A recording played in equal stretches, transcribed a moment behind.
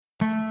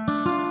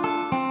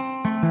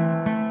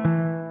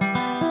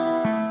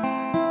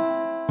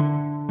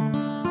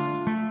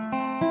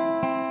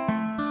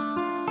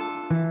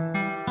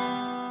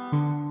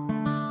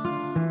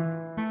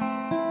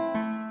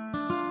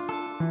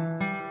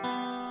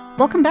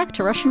Welcome back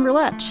to Russian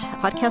Roulette, a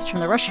podcast from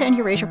the Russia and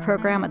Eurasia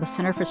program at the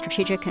Center for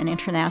Strategic and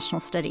International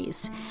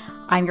Studies.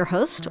 I'm your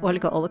host,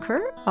 Olga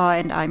Oliker,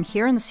 and I'm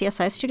here in the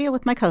CSI studio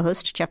with my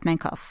co-host, Jeff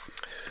Mankoff.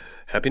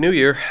 Happy New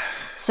Year.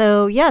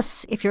 So,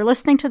 yes, if you're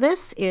listening to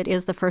this, it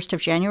is the 1st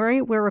of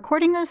January. We're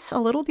recording this a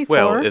little before.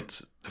 Well,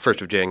 it's the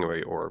 1st of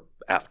January or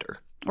after.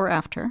 Or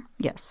after.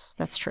 Yes,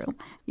 that's true.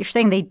 You're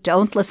saying they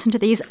don't listen to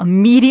these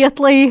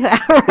immediately,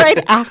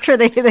 right after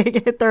they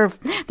hit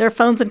their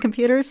phones and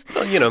computers?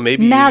 Well,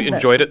 maybe you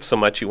enjoyed it so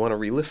much you want to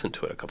re-listen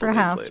to it a couple of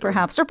days later.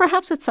 Perhaps. Or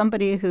perhaps it's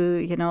somebody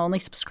who, only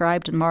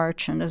subscribed in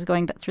March and is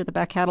going through the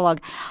back catalog.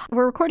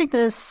 We're recording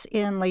this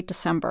in late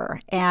December,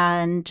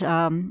 and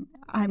I'm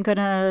going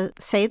to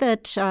say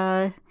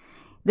that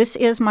this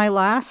is my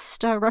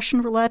last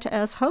Russian Roulette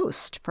as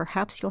host.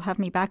 Perhaps you'll have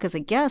me back as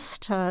a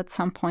guest at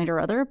some point or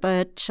other,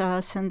 but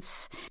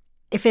since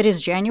if it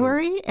is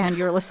January and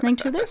you're listening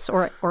to this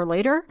or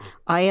later,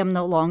 I am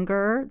no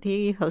longer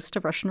the host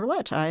of Russian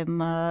Roulette.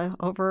 I'm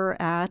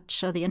over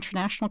at the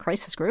International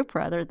Crisis Group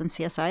rather than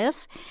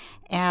CSIS.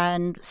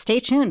 And stay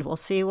tuned. We'll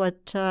see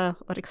what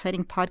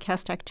exciting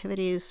podcast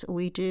activities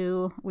we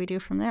do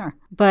from there.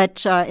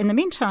 But in the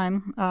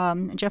meantime,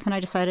 Jeff and I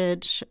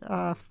decided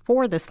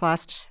for this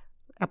last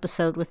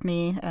episode with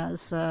me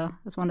as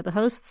one of the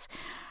hosts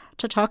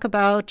to talk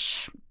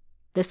about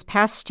this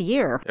past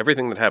year.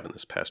 Everything that happened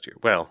this past year.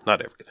 Well,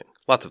 not everything.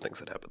 Lots of things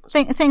that happened this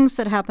year. Things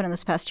that happened in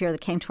this past year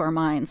that came to our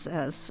minds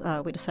as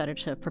we decided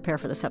to prepare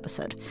for this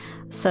episode.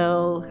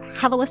 So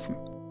have a listen.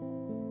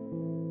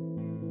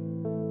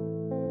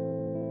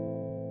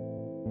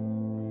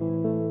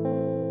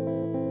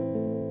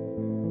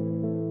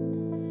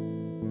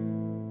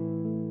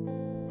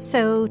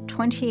 So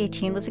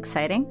 2018 was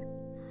exciting.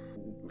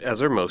 As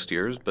are most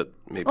years, but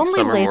maybe Only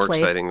some are lately. More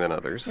exciting than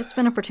others. It's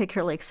been a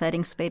particularly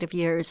exciting spate of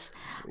years.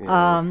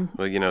 Yeah.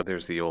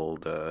 There's the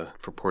old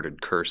purported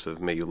curse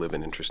of may you live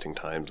in interesting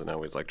times, and I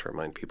always like to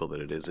remind people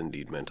that it is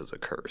indeed meant as a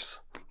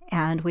curse.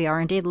 And we are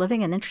indeed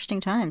living in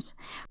interesting times.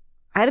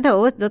 I don't know,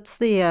 what's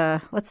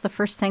the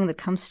first thing that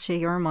comes to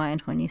your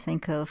mind when you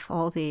think of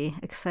all the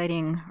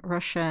exciting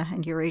Russia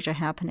and Eurasia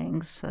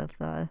happenings of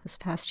this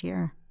past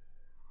year?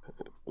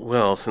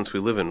 Well, since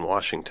we live in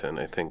Washington,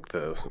 I think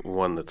the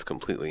one that's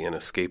completely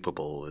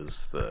inescapable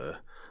is the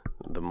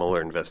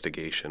Mueller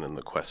investigation and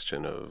the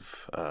question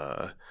of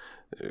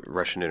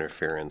Russian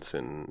interference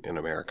in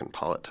American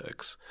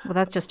politics. Well,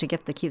 that's just a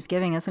gift that keeps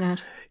giving, isn't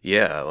it?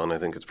 Yeah, and I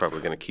think it's probably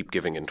going to keep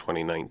giving in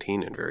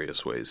 2019 in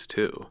various ways,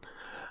 too.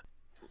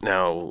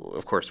 Now,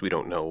 of course, we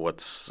don't know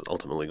what's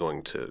ultimately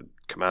going to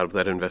come out of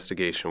that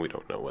investigation. We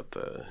don't know what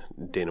the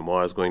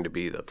denouement is going to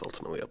be. That's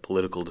ultimately a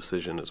political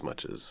decision as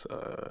much as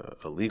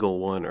a legal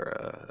one or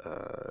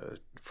a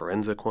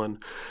forensic one.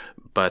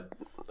 But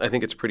I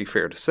think it's pretty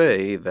fair to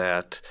say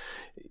that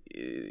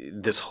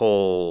this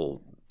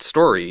whole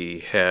story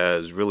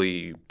has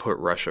really put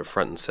Russia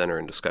front and center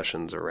in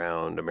discussions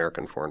around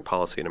American foreign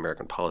policy and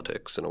American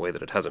politics in a way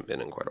that it hasn't been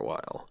in quite a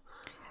while.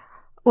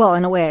 Well,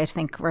 in a way, I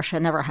think Russia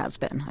never has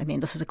been. I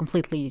mean, this is a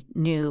completely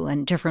new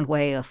and different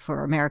way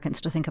for Americans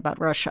to think about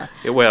Russia.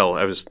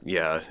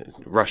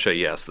 Russia,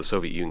 yes. The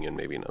Soviet Union,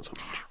 maybe not so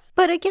much.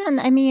 But again,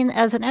 I mean,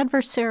 as an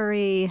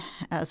adversary,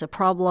 as a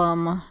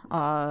problem,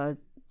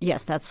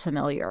 yes, that's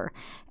familiar.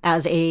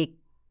 As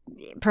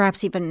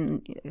perhaps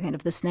even kind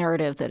of this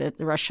narrative that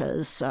Russia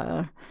is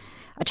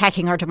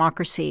attacking our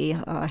democracy,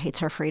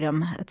 hates our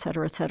freedom, et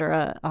cetera,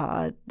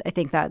 I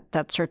think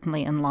that's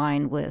certainly in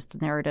line with the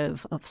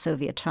narrative of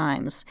Soviet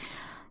times.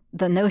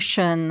 The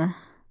notion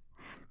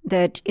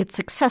that it's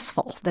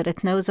successful, that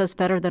it knows us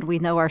better than we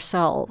know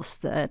ourselves,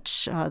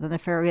 that the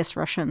nefarious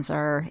Russians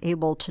are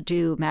able to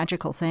do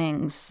magical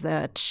things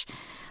that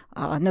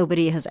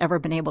nobody has ever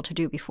been able to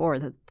do before,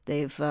 that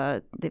they've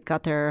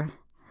got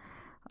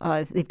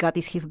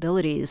these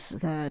capabilities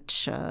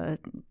that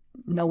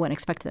no one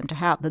expected them to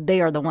have, that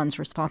they are the ones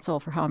responsible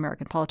for how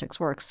American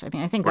politics works. I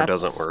mean, I think that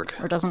doesn't work.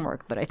 Or doesn't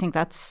work, but I think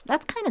that's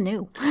kind of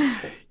new.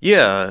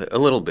 Yeah, a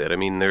little bit. I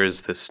mean, there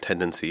is this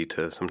tendency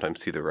to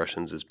sometimes see the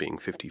Russians as being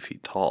 50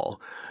 feet tall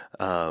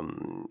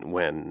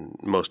when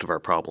most of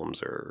our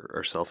problems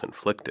are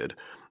self-inflicted.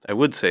 I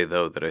would say,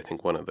 though, that I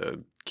think one of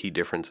the key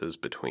differences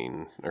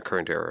between our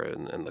current era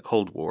and the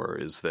Cold War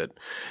is that,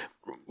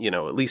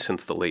 at least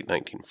since the late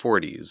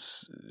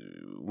 1940s,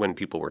 when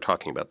people were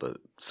talking about the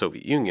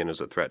Soviet Union as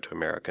a threat to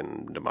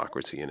American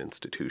democracy and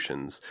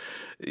institutions,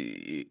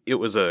 it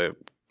was a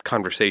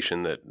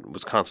conversation that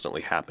was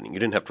constantly happening. You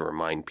didn't have to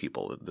remind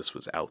people that this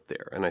was out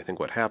there. And I think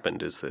what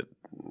happened is that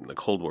the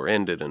Cold War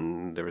ended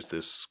and there was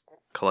this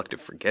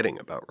collective forgetting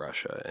about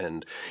Russia.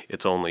 And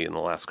it's only in the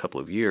last couple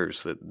of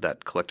years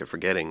that collective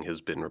forgetting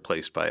has been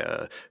replaced by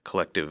a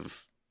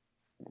collective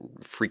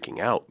freaking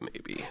out,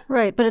 maybe.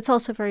 Right, but it's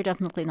also very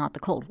definitely not the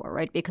Cold War,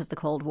 right? Because the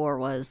Cold War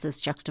was this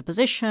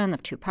juxtaposition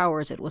of two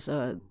powers. It was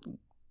a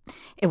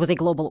it was a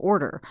global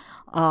order.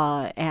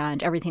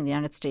 And everything the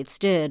United States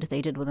did,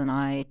 they did with an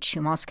eye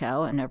to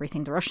Moscow, and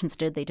everything the Russians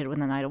did, they did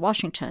with an eye to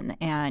Washington.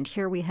 And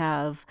here we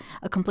have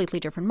a completely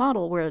different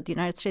model where the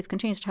United States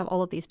continues to have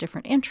all of these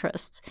different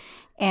interests.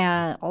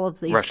 And all of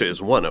these. Russia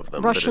is one of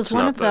them. Russia is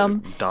one of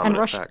them.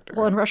 Dominant factor.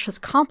 Well, and Russia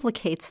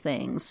complicates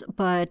things,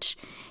 but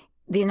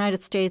the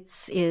United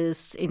States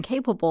is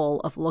incapable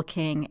of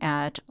looking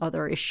at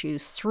other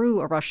issues through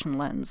a Russian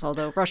lens,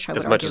 although Russia would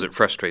as much as it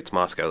frustrates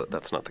Moscow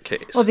that's not the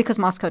case. Well, because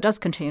Moscow does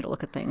continue to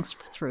look at things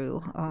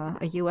through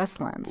a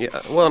U.S. lens.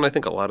 Yeah, well, and I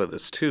think a lot of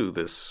this, too,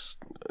 this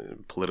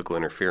political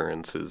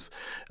interference is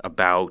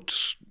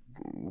about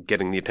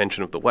getting the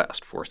attention of the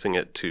West, forcing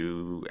it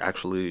to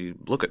actually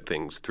look at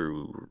things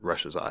through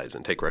Russia's eyes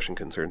and take Russian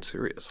concerns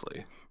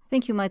seriously. I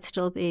think you might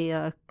still be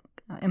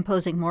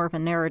imposing more of a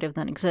narrative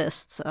than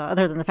exists,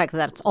 other than the fact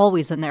that it's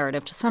always a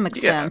narrative to some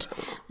extent.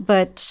 Yeah.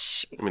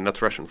 But I mean,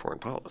 that's Russian foreign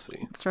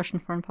policy. It's Russian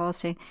foreign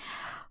policy.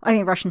 I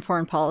mean, Russian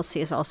foreign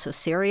policy is also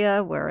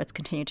Syria, where it's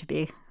continued to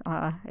be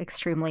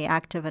extremely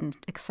active and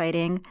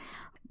exciting.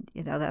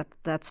 You know,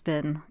 that's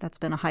been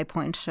a high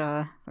point,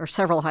 or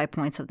several high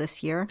points of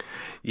this year.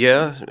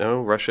 Yeah,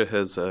 no, Russia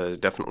has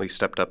definitely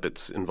stepped up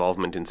its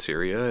involvement in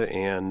Syria,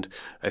 and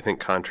I think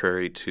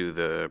contrary to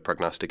the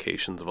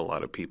prognostications of a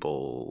lot of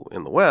people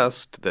in the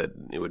West that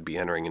it would be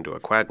entering into a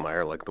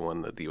quagmire like the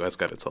one that the U.S.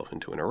 got itself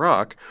into in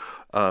Iraq,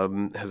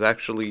 has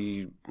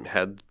actually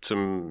had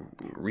some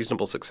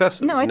reasonable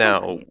successes.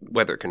 Now,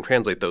 whether it can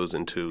translate those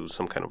into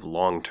some kind of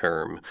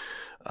long-term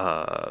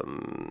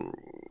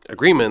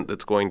agreement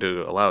that's going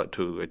to allow it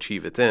to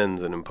achieve its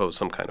ends and impose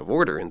some kind of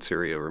order in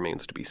Syria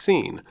remains to be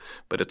seen.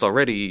 But it's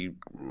already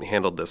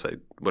handled this, I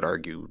would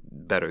argue,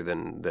 better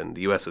than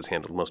the U.S. has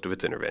handled most of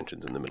its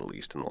interventions in the Middle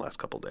East in the last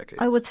couple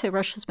decades. I would say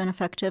Russia's been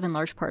effective in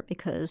large part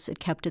because it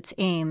kept its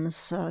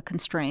aims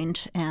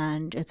constrained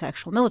and its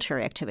actual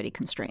military activity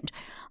constrained.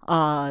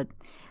 I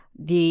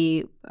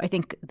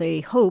think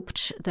they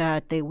hoped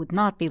that they would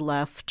not be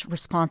left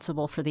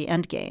responsible for the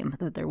end game,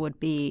 that there would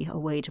be a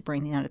way to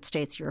bring the United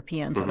States,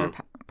 Europeans, other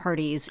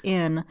parties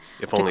in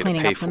if to only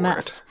cleaning to pay up the for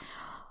mess. It.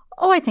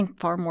 Oh, I think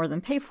far more than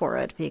pay for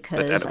it,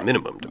 because at a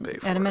minimum to pay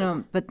for it. At a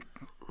minimum, but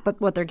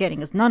what they're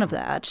getting is none of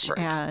that, right.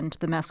 And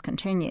the mess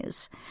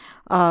continues.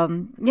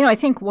 I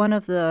think one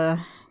of the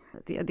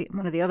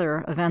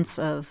other events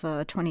of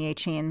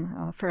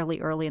 2018, fairly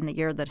early in the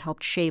year, that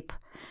helped shape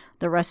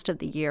the rest of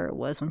the year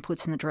was when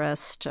Putin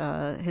addressed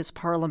his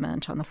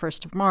parliament on the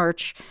 1st of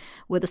March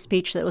with a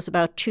speech that was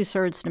about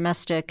 2/3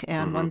 domestic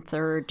and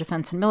 1/3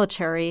 defense and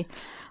military.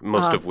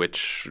 Most of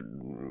which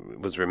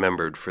was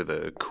remembered for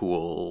the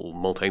cool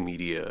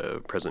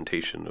multimedia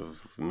presentation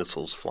of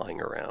missiles flying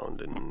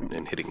around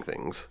and hitting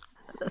things.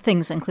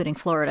 Things including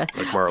Florida,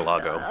 like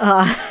Mar-a-Lago,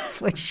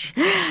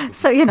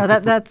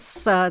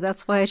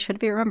 that's why it should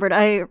be remembered.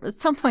 At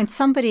some point,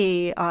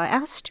 somebody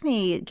asked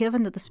me,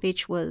 given that the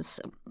speech was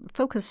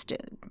focused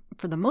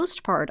for the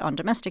most part on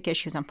domestic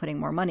issues and putting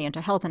more money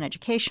into health and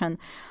education,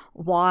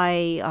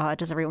 why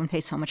does everyone pay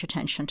so much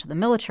attention to the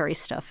military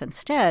stuff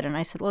instead? And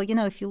I said, well,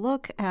 if you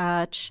look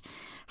at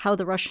how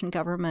the Russian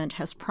government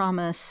has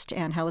promised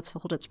and how it's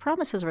fulfilled its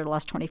promises over the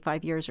last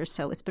 25 years or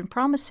so. It's been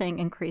promising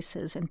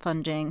increases in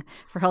funding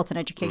for health and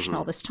education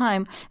all this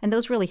time, and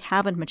those really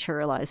haven't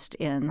materialized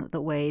in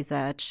the way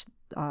that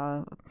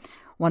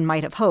one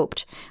might have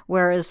hoped.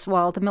 Whereas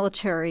while the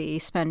military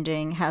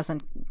spending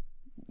hasn't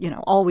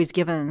always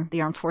given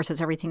the armed forces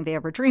everything they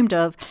ever dreamed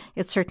of,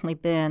 it's certainly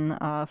been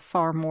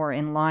far more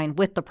in line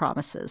with the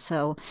promises.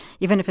 So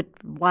even if it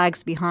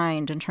lags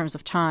behind in terms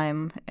of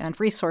time and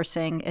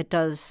resourcing, it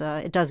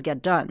does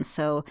get done.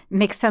 So it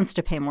makes sense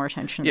to pay more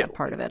attention to that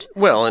part of it.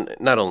 Well, and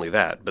not only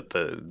that, but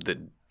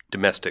the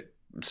domestic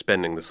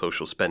spending, the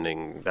social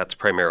spending, that's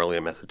primarily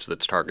a message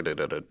that's targeted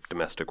at a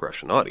domestic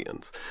Russian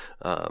audience.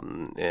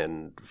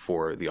 And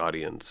for the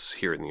audience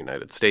here in the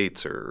United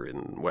States or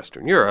in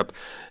Western Europe,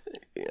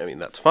 I mean,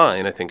 that's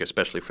fine. I think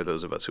especially for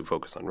those of us who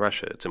focus on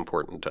Russia, it's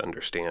important to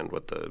understand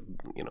what the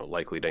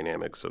likely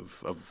dynamics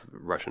of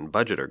Russian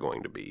budget are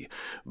going to be.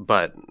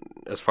 But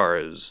as far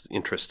as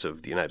interests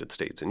of the United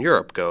States and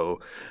Europe go,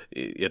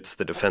 it's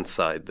the defense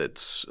side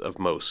that's of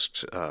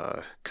most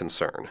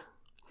concern.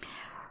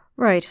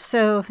 Right.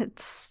 So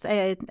it's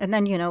and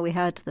then we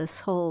had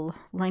this whole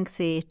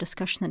lengthy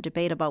discussion and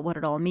debate about what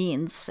it all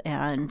means,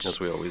 and as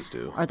we always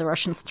do. Are the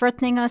Russians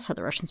threatening us? Are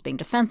the Russians being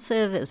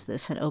defensive? Is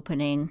this an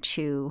opening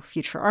to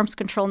future arms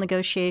control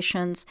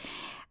negotiations?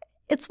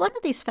 It's one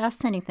of these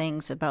fascinating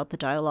things about the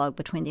dialogue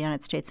between the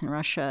United States and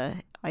Russia.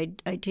 I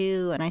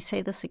do, and I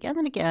say this again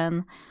and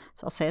again,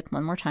 so I'll say it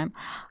one more time.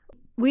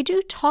 We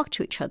do talk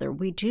to each other.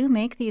 We do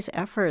make these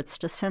efforts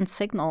to send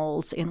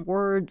signals in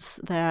words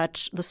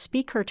that the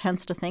speaker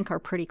tends to think are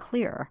pretty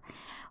clear.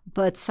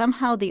 But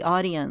somehow the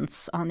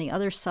audience on the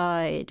other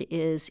side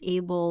is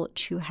able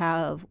to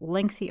have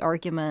lengthy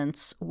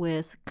arguments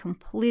with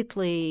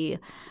completely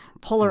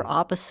polar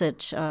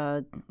opposite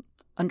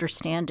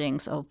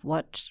understandings of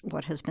what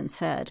has been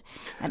said.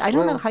 And I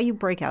don't know how you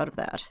break out of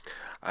that.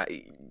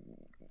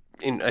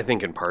 I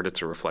think in part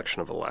it's a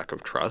reflection of a lack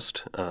of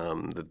trust,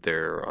 that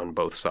there on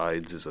both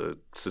sides is a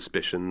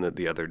suspicion that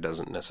the other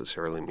doesn't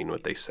necessarily mean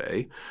what they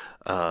say.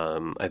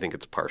 I think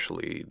it's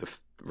partially the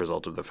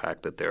result of the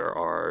fact that there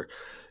are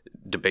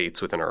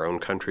debates within our own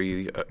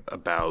country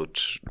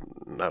about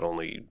not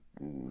only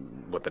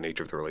what the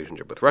nature of the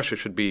relationship with Russia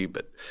should be,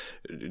 but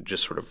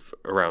just sort of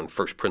around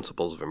first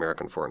principles of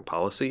American foreign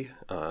policy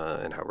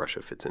and how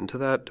Russia fits into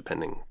that,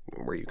 depending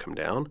where you come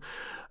down.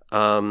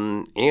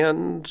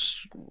 And,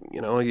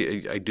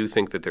 I do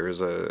think that there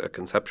is a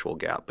conceptual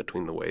gap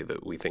between the way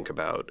that we think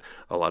about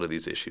a lot of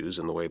these issues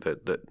and the way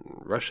that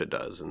Russia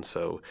does. And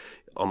so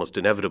almost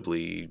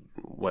inevitably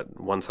what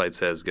one side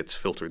says gets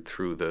filtered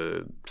through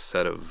the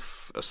set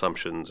of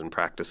assumptions and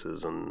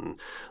practices and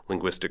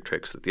linguistic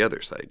tricks that the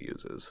other side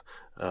uses,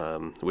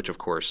 which, of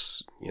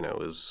course,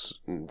 is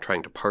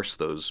trying to parse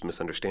those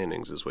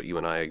misunderstandings is what you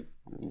and I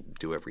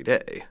do every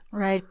day.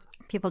 Right.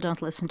 People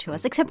don't listen to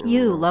us, except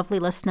you, lovely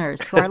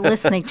listeners, who are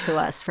listening to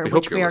us, for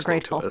which we are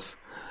grateful.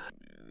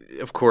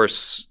 Of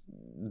course,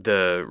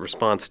 the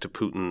response to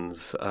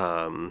Putin's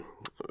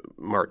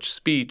March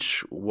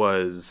speech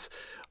was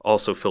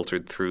also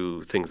filtered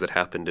through things that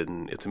happened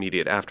in its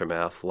immediate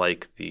aftermath,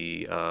 like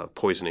the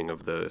poisoning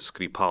of the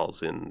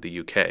Skripals in the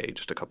UK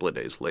just a couple of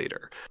days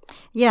later.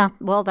 Yeah,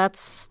 well,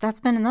 that's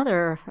been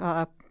another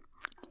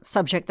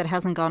subject that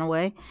hasn't gone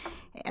away.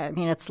 I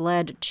mean, it's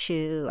led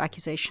to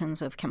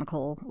accusations of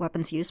chemical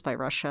weapons used by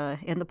Russia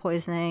in the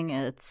poisoning,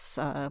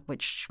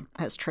 which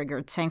has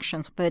triggered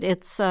sanctions. But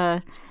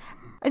I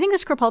think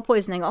the Skripal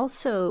poisoning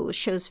also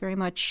shows very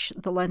much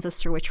the lenses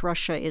through which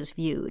Russia is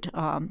viewed,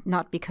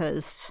 not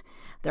because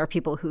there are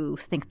people who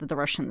think that the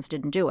Russians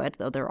didn't do it,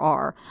 though there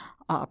are,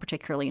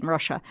 particularly in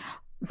Russia,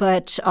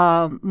 but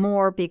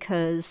more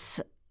because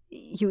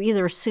you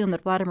either assume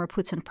that Vladimir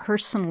Putin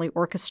personally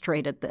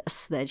orchestrated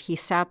this, that he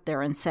sat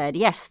there and said,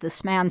 yes,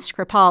 this man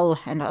Skripal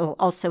and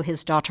also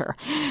his daughter,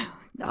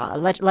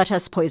 let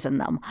us poison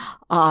them.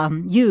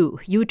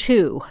 You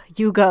too,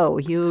 you go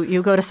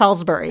to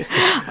Salisbury.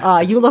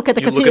 You look at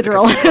the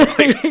cathedral.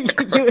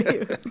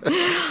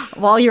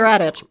 While you're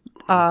at it.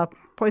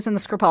 Poison the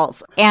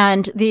Skripals.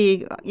 And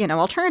the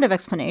alternative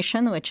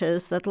explanation, which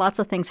is that lots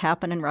of things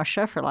happen in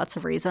Russia for lots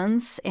of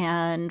reasons,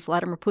 and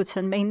Vladimir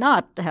Putin may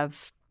not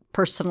have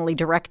personally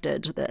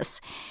directed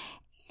this.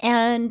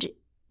 And,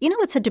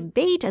 it's a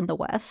debate in the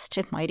West.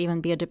 It might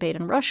even be a debate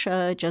in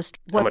Russia. Just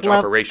how much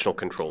operational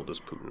control does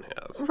Putin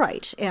have?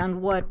 Right. And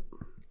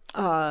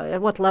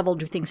at what level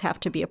do things have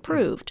to be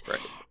approved? Right.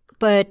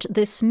 But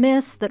this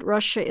myth that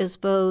Russia is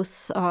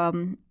both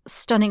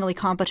stunningly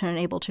competent and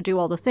able to do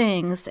all the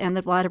things, and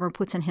that Vladimir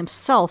Putin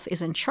himself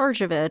is in charge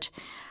of it,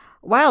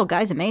 wow,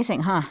 guy's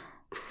amazing, huh?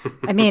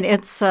 I mean,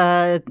 it's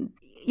it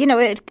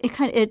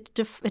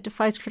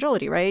defies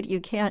credulity, right?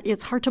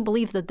 It's hard to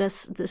believe that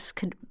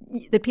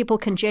that people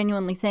can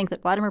genuinely think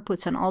that Vladimir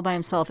Putin all by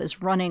himself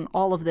is running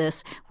all of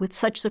this with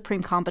such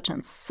supreme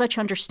competence, such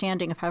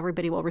understanding of how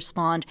everybody will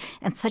respond,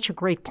 and such a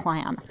great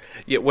plan.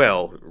 Yeah,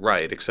 well,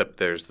 right, except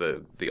there's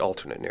the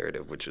alternate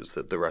narrative, which is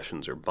that the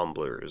Russians are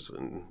bumblers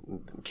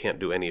and can't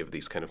do any of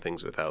these kind of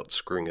things without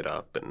screwing it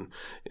up and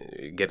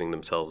getting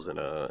themselves in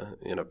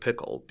a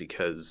pickle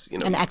because,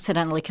 and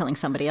accidentally killing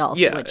somebody else,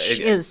 yeah, which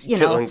is,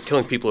 killing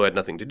people who had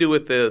nothing to do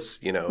with this,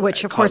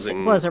 which of course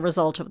was a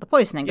result of the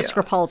poisoning. The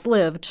Skripals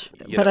lived,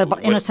 but an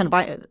innocent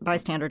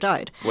bystander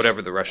died.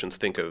 Whatever the Russians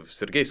think of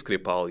Sergei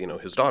Skripal,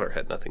 his daughter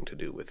had nothing to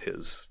do with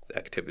his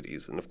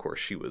activities, and of course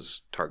she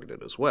was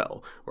targeted as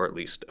well, or at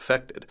least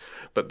affected.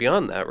 But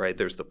beyond that, right,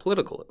 there's the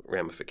political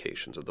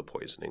ramifications of the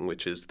poisoning,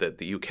 which is that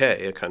the UK,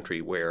 a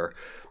country where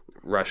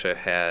Russia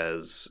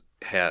has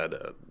had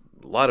a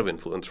lot of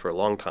influence for a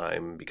long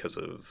time because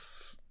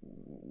of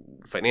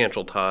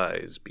financial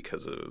ties,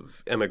 because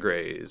of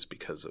emigres,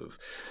 because of,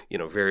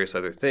 various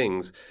other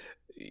things,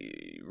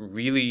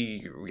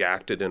 really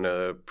reacted in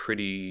a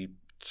pretty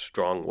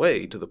strong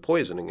way to the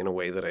poisoning in a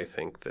way that I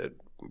think that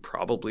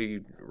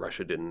probably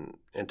Russia didn't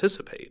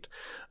anticipate.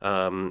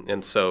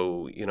 And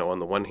so, on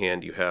the one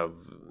hand, you have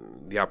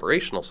the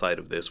operational side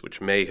of this,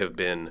 which may have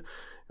been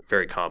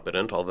very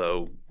competent,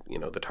 although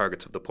the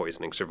targets of the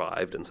poisoning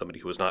survived and somebody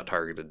who was not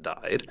targeted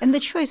died. And the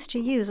choice to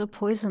use a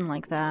poison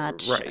like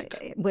that,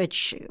 right,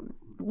 which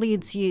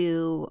leads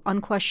you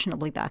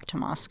unquestionably back to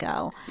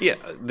Moscow. Yeah,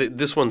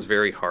 this one's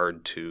very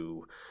hard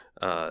to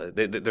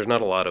there's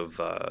not a lot of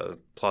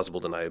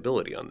plausible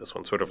deniability on this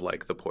one, sort of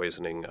like the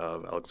poisoning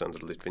of Alexander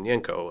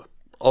Litvinenko,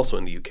 also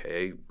in the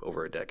UK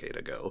over a decade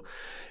ago.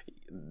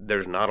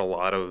 There's not a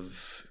lot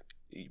of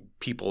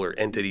people or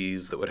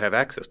entities that would have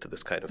access to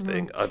this kind of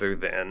thing other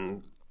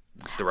than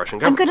the Russian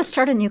government. I'm going to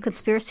start a new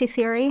conspiracy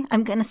theory.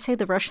 I'm going to say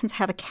the Russians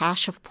have a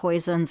cache of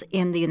poisons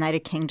in the United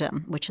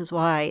Kingdom, which is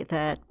why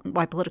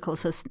political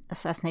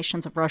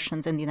assassinations of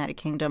Russians in the United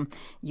Kingdom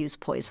use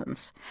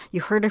poisons. You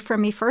heard it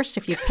from me first.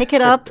 If you pick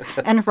it up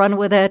and run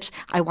with it,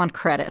 I want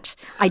credit.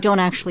 I don't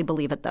actually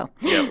believe it, though.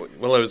 Yeah,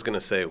 well, I was going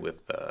to say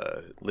with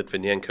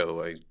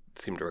Litvinenko, I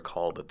seem to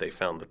recall that they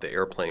found that the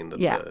airplane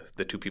that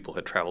the two people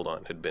had traveled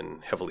on had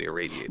been heavily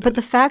irradiated. But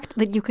the fact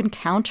that you can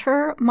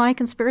counter my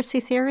conspiracy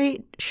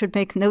theory should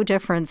make no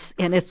difference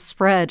in its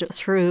spread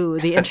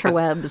through the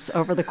interwebs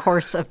over the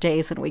course of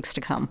days and weeks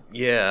to come.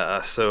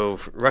 Yeah, so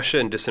Russia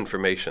and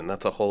disinformation,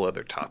 that's a whole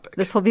other topic.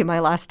 This will be my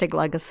lasting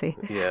legacy.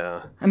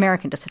 Yeah.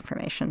 American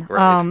disinformation.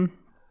 Right.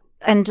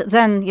 And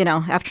then,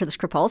 after the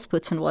Skripals,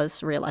 Putin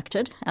was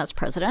reelected as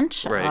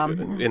president. Right,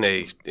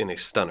 in a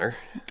stunner.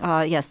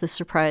 Yes, this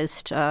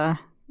surprised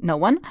no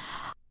one.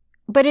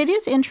 But it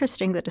is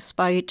interesting that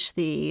despite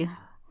the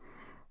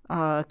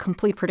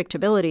complete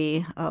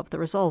predictability of the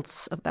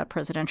results of that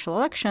presidential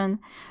election,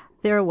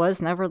 there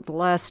was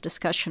nevertheless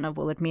discussion of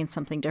will it mean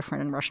something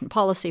different in Russian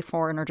policy,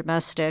 foreign or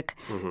domestic.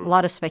 Mm-hmm. A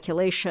lot of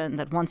speculation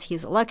that once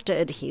he's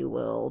elected, he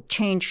will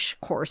change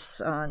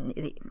course on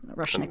the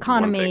Russian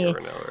economy. One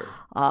thing or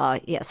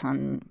another. Yes,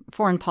 on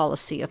foreign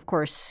policy. Of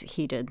course,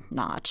 he did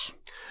not.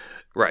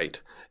 Right.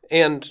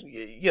 And,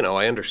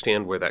 I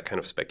understand where that kind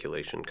of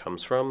speculation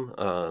comes from.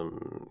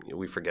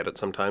 We forget it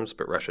sometimes,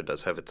 but Russia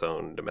does have its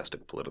own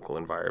domestic political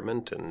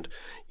environment. And,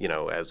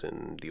 as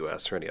in the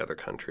U.S. or any other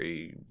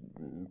country,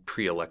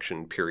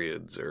 pre-election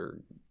periods are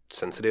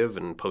sensitive,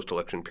 and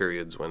post-election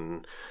periods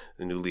when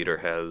the new leader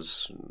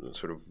has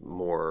sort of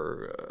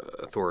more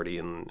authority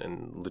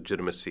and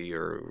legitimacy,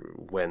 or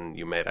when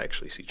you might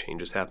actually see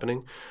changes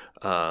happening.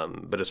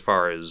 But as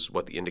far as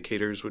what the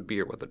indicators would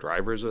be or what the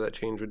drivers of that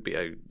change would be,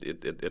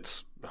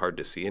 it's hard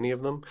to see any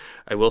of them.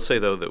 I will say,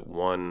 though, that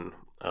one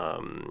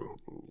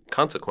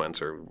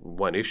consequence or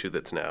one issue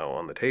that's now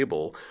on the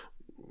table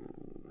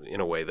in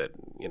a way that,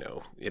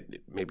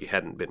 it maybe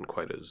hadn't been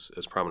quite as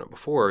prominent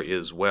before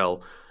is,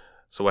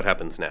 so what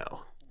happens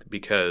now?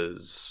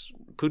 Because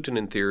Putin,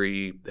 in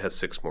theory, has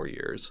 6 more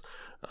years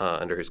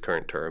under his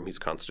current term. He's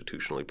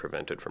constitutionally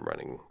prevented from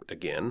running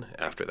again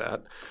after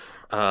that.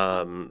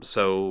 I'm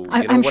sure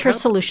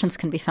happens? Solutions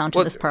can be found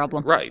to this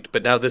problem. Right.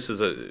 But now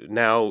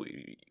now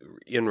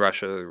in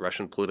Russia,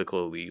 Russian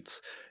political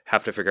elites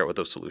have to figure out what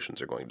those solutions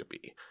are going to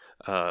be.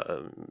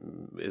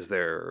 Is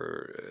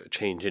there a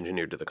change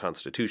engineered to the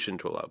Constitution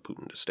to allow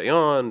Putin to stay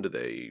on? Do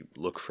they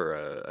look for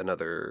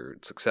another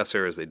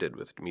successor, as they did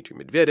with Dmitry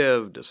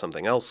Medvedev? Does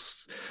something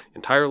else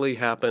entirely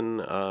happen?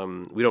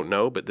 We don't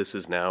know, but this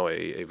is now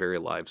a very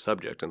live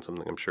subject and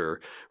something I'm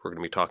sure we're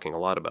going to be talking a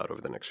lot about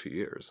over the next few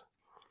years.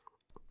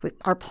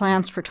 Our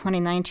plans for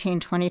 2019,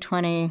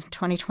 2020,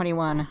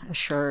 2021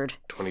 assured.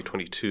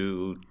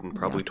 2022 and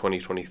probably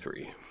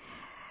 2023.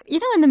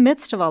 In the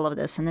midst of all of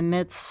this, in the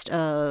midst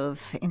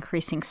of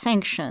increasing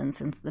sanctions,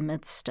 in the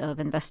midst of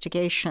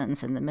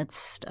investigations, in the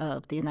midst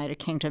of the United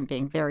Kingdom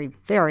being very,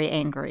 very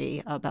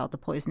angry about the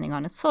poisoning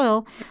on its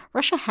soil,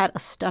 Russia had a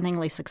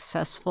stunningly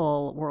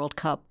successful World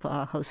Cup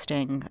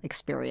hosting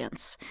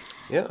experience.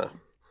 Yeah.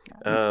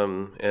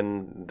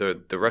 And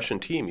the Russian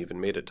team even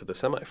made it to the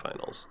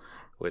semifinals,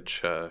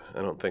 which I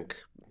don't think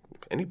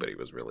anybody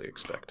was really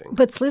expecting.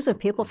 But slews of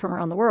people from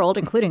around the world,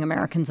 including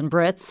Americans and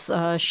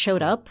Brits,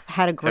 showed up,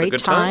 had a great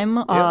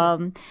time. Yeah.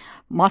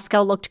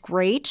 Moscow looked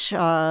great.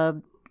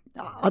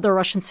 Other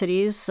Russian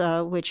cities,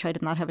 which I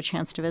did not have a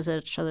chance to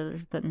visit,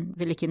 other than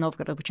Veliki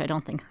Novgorod, which I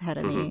don't think had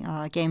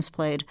any games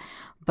played.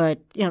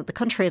 But, the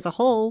country as a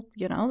whole,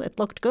 it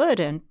looked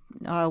good and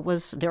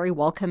was very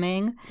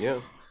welcoming. Yeah.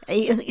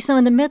 So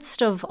in the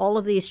midst of all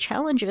of these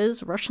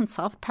challenges, Russian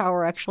soft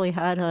power actually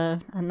had a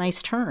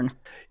nice turn.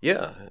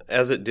 Yeah,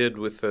 as it did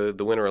with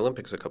the Winter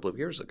Olympics a couple of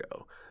years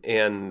ago.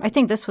 And I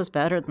think this was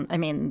better than,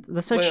 the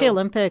Sochi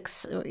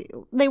Olympics,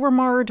 they were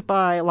marred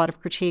by a lot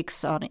of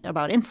critiques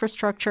about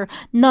infrastructure.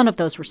 None of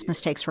those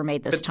mistakes were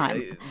made this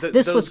time.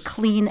 This was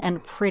clean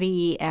and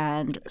pretty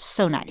and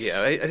so nice.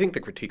 Yeah, I think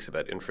the critiques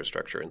about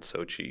infrastructure in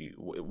Sochi,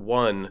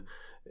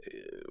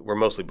 were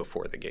mostly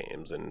before the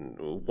games, and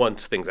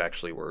once things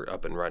actually were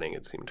up and running,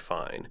 it seemed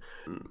fine.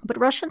 But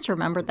Russians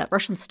remembered that.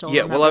 Russians still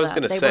remember that. Yeah, well, I was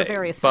going to say, they were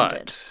very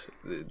offended.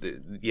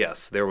 But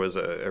yes, there was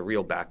a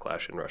real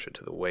backlash in Russia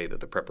to the way that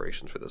the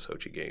preparations for the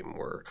Sochi game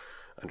were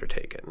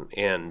undertaken,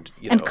 and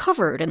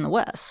covered in the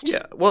West.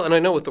 Yeah, well, and I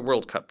know with the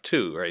World Cup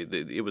too, right?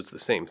 It was the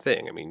same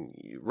thing. I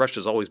mean,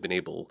 Russia's always been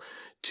able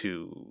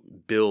to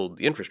build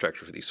the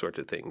infrastructure for these sorts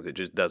of things. It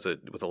just does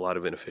it with a lot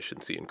of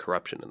inefficiency and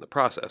corruption in the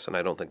process, and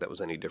I don't think that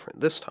was any different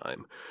this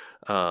time.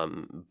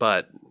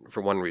 But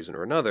for one reason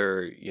or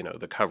another,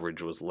 the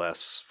coverage was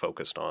less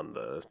focused on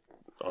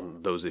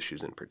those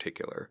issues in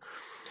particular.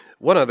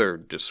 One other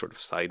just sort of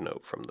side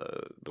note from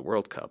the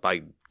World Cup,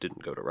 I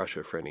didn't go to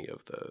Russia for any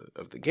of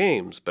the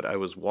games, but I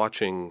was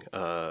watching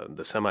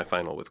the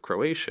semifinal with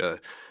Croatia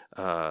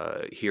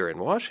here in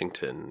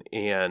Washington,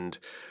 and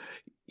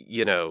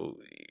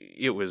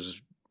it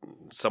was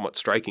somewhat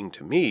striking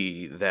to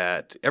me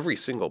that every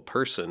single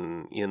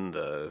person in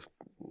the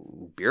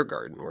beer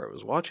garden where I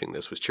was watching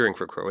this was cheering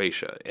for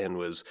Croatia and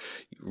was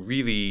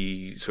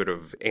really sort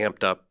of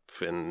amped up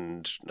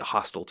and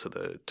hostile to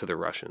the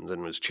Russians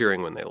and was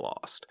cheering when they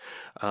lost.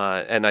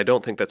 And I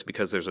don't think that's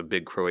because there's a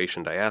big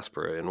Croatian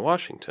diaspora in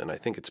Washington. I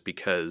think it's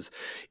because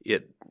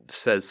it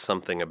says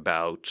something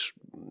about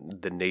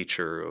the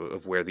nature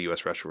of where the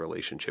U.S.-Russia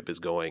relationship is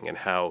going and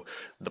how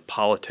the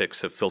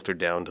politics have filtered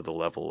down to the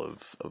level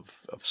of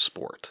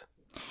sport.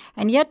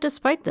 And yet,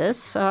 despite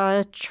this,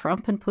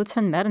 Trump and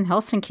Putin met in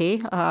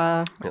Helsinki.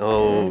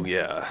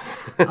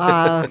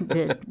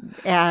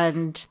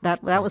 And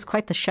that was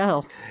quite the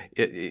show.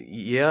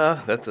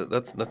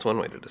 That's one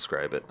way to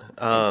describe it.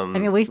 I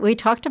mean, we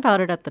talked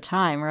about it at the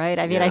time, right?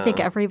 I mean, I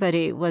think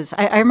everybody was.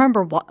 I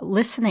remember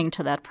listening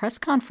to that press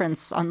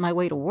conference on my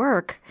way to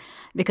work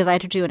because I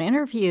had to do an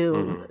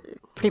interview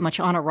pretty much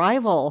on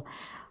arrival.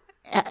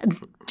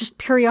 Just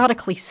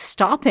periodically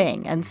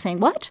stopping and saying,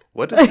 what?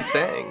 What is he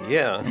saying?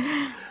 Yeah.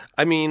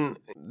 I mean,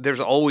 there's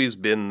always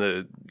been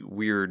the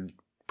weird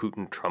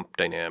Putin-Trump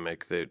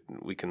dynamic that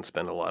we can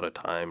spend a lot of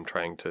time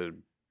trying to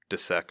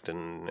dissect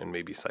and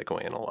maybe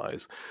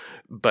psychoanalyze.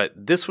 But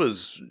this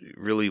was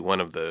really one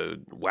of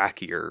the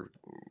wackier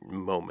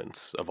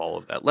moments of all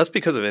of that. Less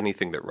because of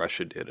anything that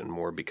Russia did and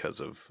more because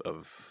of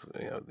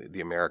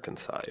the American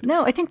side.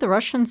 No, I think the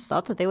Russians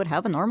thought that they would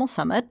have a normal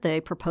summit.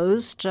 They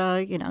proposed,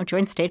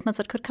 joint statements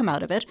that could come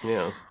out of it.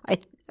 Yeah.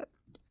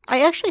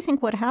 I actually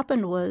think what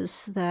happened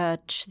was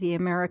that the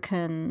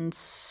American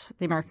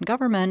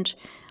government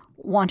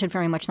wanted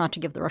very much not to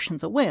give the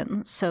Russians a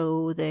win,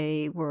 so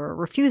they were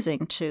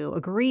refusing to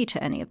agree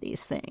to any of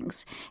these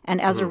things. And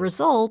as a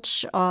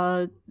result,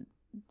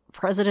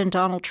 President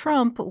Donald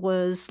Trump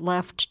was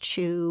left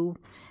to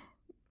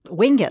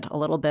wing it a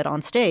little bit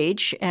on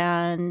stage,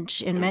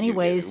 and in many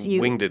ways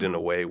winged it in a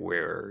way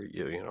where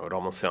it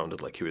almost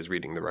sounded like he was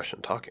reading the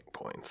Russian talking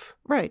points.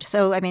 Right.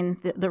 So I mean,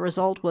 the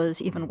result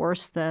was even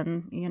worse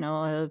than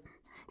a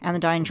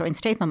anodyne joint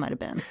statement might have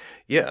been.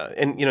 Yeah,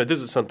 and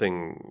this is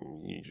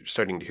something you're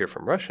starting to hear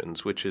from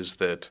Russians, which is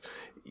that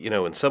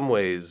in some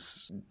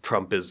ways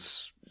Trump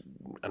is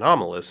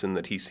anomalous in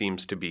that he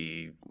seems to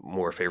be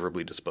more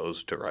favorably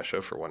disposed to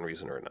Russia for one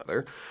reason or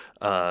another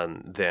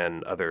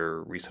than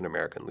other recent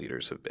American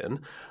leaders have been,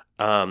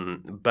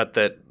 but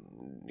that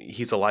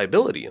he's a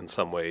liability in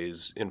some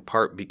ways, in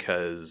part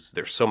because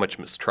there's so much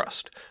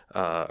mistrust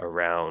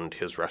around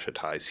his Russia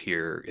ties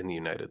here in the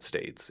United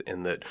States,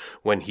 and that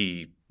when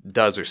he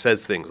does or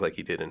says things like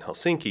he did in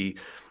Helsinki,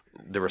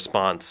 the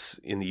response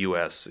in the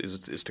U.S.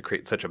 is to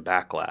create such a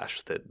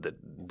backlash that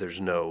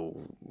there's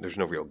no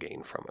real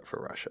gain from it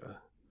for Russia.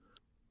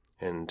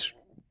 And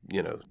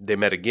they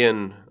met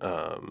again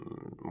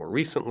more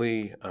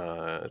recently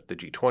at the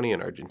G20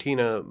 in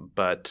Argentina,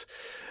 but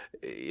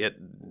we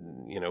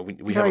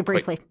very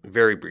briefly.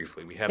 Very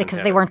briefly. We haven't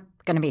because they weren't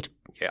going to meet.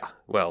 Yeah.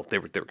 Well, they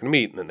were going to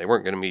meet, and then they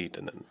weren't going to meet,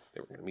 and then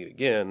they were going to meet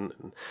again.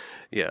 And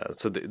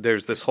so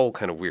there's this whole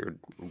kind of weird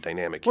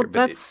dynamic here.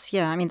 That's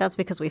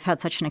because we've had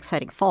such an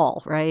exciting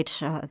fall, right?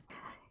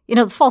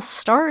 The fall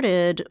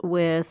started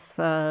with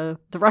the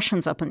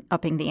Russians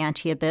upping the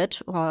ante a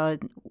bit,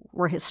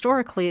 where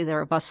historically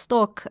their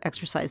Vostok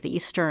exercise, the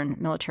Eastern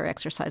military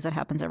exercise that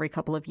happens every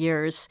couple of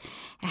years,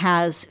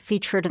 has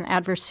featured an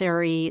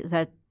adversary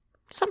that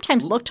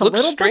sometimes looked a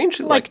little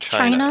strangely bit like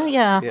China.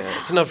 Yeah,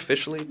 it's not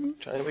officially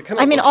China. It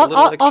I mean, looks a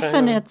little like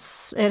often China.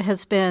 it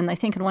has been. I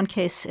think in one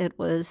case it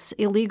was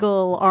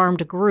illegal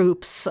armed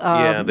groups,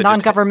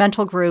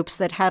 non-governmental groups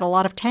that had a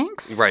lot of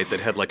tanks. Right,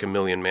 that had like a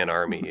 1,000,000-man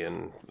army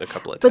and a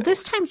couple of tanks. But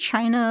this time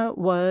China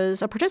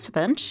was a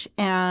participant,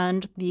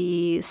 and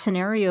the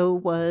scenario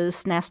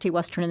was nasty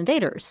Western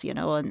invaders.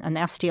 A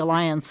nasty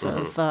alliance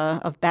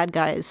of bad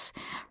guys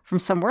from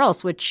somewhere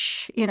else,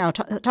 which,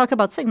 talk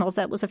about signals.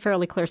 That was a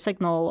fairly clear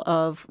signal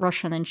of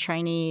Russian and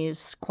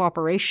Chinese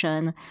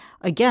cooperation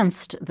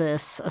against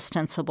this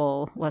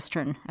ostensible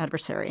Western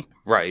adversary.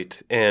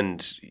 Right.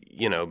 And,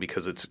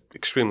 because it's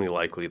extremely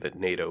likely that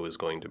NATO is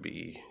going to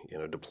be,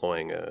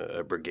 deploying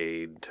a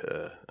brigade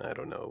to, I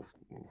don't know,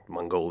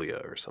 Mongolia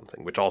or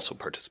something, which also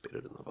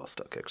participated in the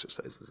Vostok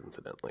exercises,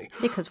 incidentally.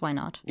 Because why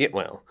not? Yeah,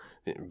 well,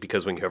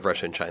 because when you have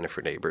Russia and China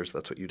for neighbors,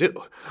 that's what you do.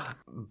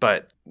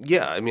 But,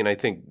 I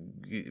think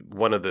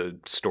one of the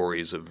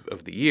stories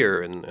of the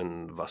year,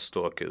 and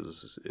Vostok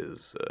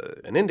is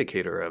an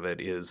indicator of it,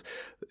 is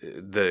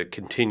the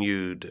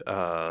continued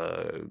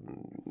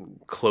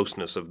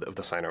closeness of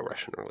the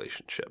Sino-Russian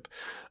relationship.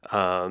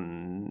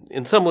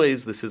 In some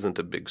ways, this isn't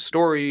a big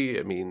story.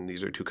 I mean,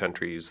 these are two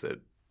countries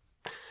that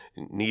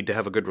need to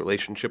have a good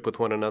relationship with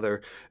one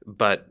another.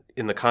 But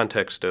in the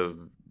context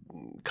of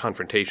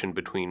confrontation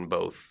between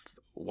both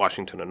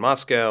Washington and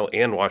Moscow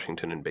and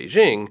Washington and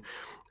Beijing,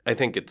 I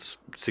think it's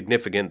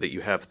significant that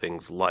you have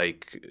things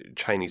like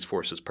Chinese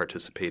forces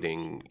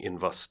participating in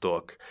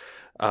Vostok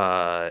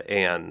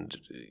and,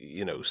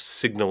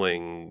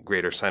 signaling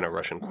greater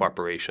Sino-Russian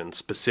cooperation,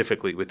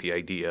 specifically with the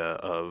idea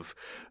of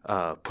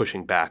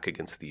pushing back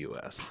against the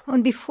U.S.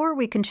 And before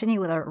we continue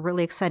with our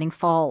really exciting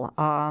fall,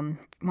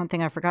 one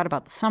thing I forgot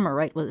about the summer,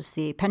 right, was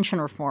the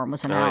pension reform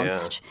was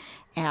announced,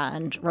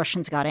 and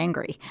Russians got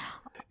angry.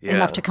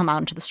 enough to come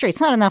out into the streets.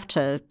 Not enough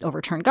to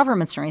overturn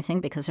governments or anything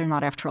because they're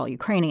not, after all,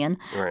 Ukrainian.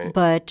 Right.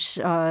 But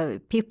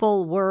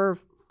people were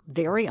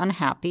very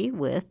unhappy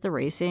with the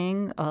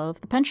raising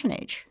of the pension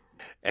age.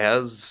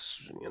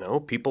 As,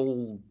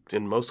 people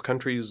in most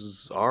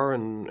countries are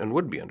and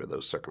would be under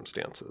those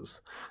circumstances.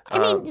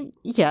 I mean,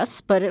 yes,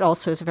 but it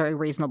also is a very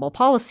reasonable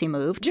policy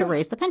move to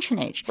raise the pension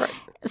age. Right.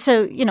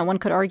 So, one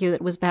could argue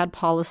that it was bad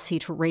policy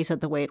to raise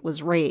it the way it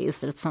was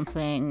raised, that it's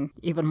something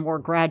even more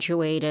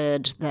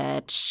graduated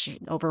that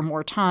over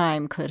more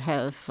time could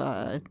have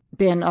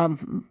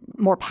been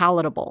more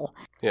palatable.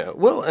 Yeah,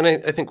 well, and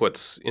I think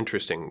what's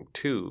interesting,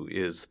 too,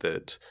 is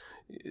that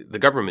the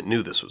government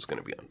knew this was going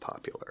to be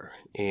unpopular.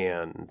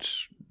 And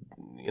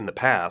in the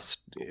past,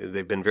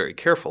 they've been very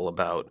careful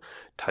about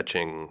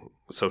touching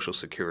Social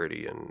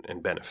Security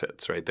and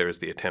benefits, right? There was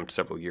the attempt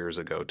several years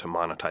ago to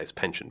monetize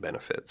pension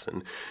benefits,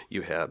 and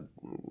you had,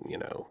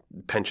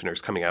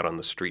 pensioners coming out on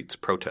the streets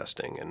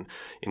protesting. And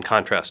in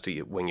contrast to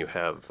when you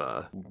have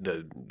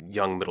the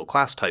young middle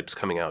class types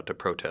coming out to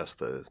protest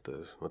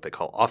the what they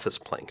call office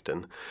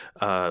plankton,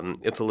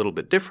 it's a little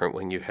bit different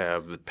when you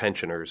have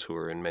pensioners who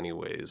are in many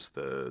ways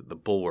the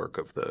bulwark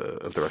of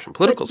the Russian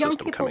political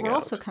system coming out. Young people were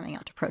also coming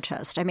out to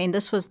protest. I mean,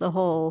 this was the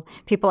whole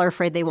people are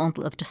afraid they won't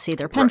live to see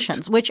their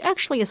pensions, which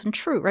actually isn't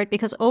true, right?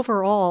 Because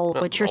overall,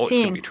 what you're seeing, it's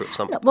going to be true of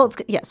some. Well,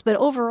 yes, but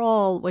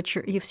overall,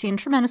 you've seen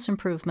tremendous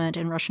improvement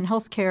in Russian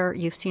healthcare.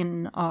 You've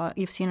seen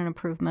an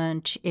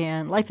improvement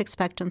in life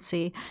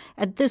expectancy.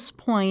 At this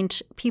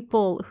point,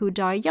 people who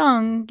die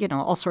young,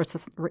 all sorts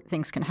of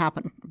things can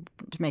happen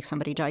to make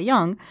somebody die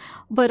young,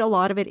 but a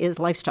lot of it is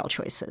lifestyle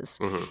choices,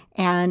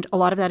 and a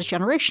lot of that is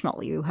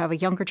generational. You have a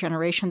younger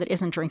generation that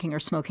isn't drinking or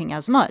smoking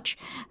as much,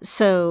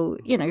 so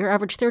your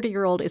average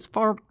 30-year-old is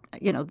far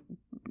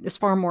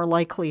more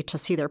likely to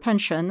see their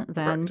pension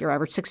than your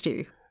average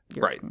 60-year-old.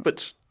 Right.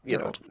 But,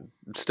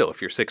 still,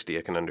 if you're 60,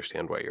 I can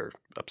understand why you're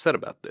upset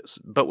about this.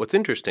 But what's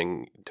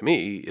interesting to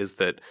me is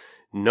that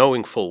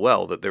knowing full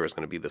well that there was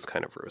going to be this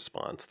kind of a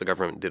response, the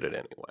government did it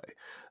anyway.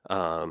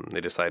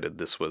 They decided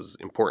this was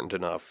important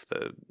enough,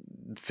 the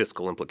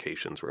fiscal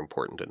implications were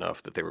important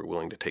enough that they were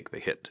willing to take the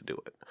hit to do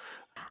it.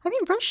 I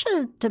mean,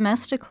 Russia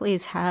domestically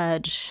has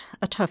had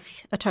a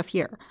tough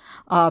year.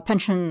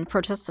 Pension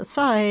protests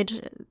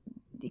aside,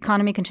 the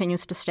economy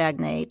continues to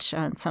stagnate,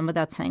 and some of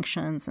that's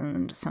sanctions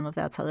and some of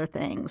that's other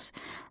things.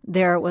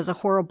 There was a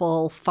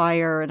horrible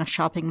fire in a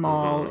shopping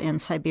mall in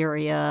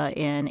Siberia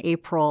in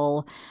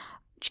April,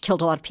 which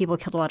killed a lot of people,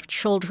 killed a lot of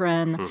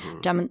children,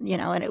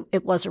 and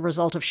it was a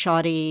result of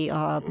shoddy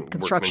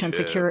construction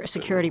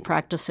security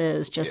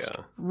practices,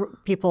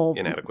 people...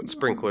 Inadequate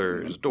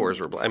sprinklers,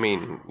 doors were...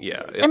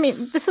 this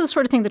is the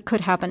sort of thing that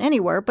could happen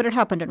anywhere, but it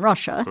happened in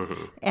Russia,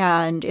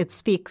 and it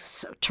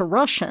speaks to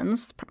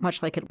Russians,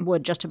 much like it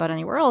would just about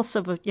anywhere else,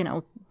 of,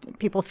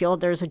 people feel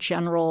there's a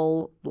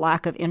general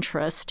lack of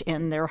interest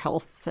in their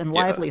health and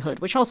livelihood,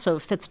 which also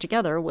fits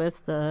together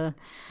with the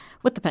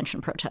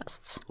pension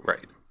protests.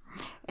 Right.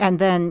 And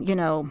then,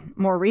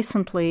 more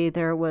recently,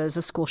 there was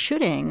a school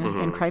shooting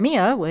in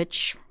Crimea,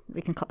 which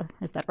we can call,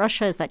 is that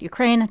Russia? Is that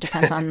Ukraine? It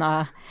depends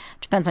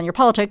on your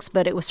politics.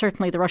 But it was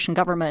certainly the Russian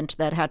government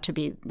that had to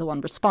be the one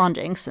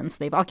responding, since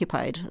they've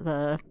occupied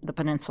the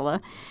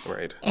peninsula.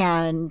 Right.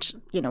 And,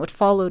 it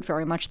followed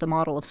very much the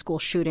model of school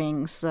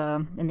shootings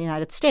in the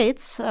United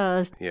States.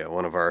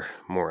 One of our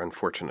more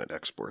unfortunate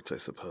exports, I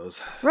suppose.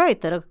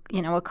 Right. That,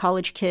 a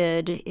college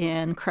kid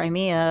in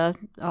Crimea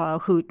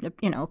who,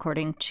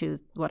 according to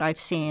what I've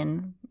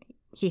seen,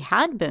 he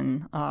had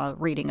been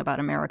reading about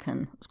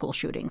American school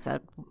shootings.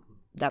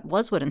 That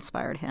was what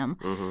inspired him.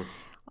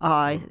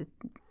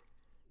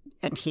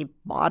 And he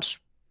bought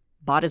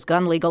his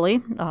gun legally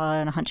in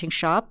a hunting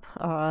shop.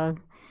 I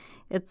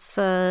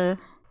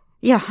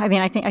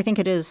think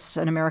it is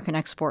an American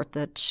export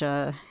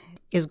that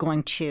is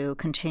going to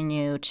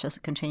continue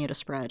to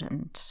spread,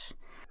 and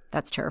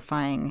that's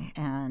terrifying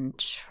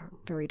and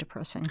very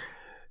depressing.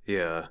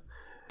 Yeah.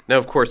 Now,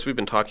 of course, we've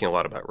been talking a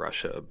lot about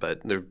Russia,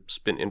 but there's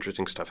been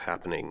interesting stuff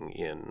happening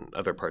in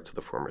other parts of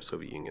the former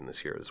Soviet Union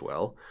this year as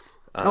well.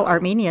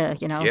 Armenia,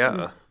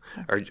 Yeah.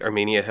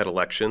 Armenia had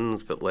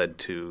elections that led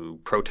to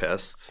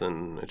protests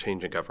and a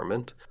change in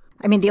government.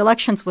 I mean, the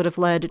elections would have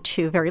led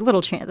to very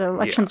little change. The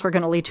elections were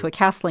going to lead to a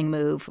castling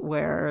move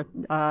where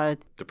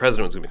the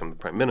president was going to become the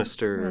prime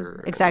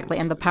minister. Exactly,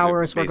 and the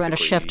powers were going to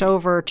shift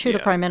over to the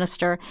prime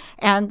minister.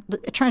 And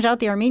it turns out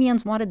the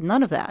Armenians wanted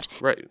none of that.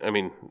 Right. I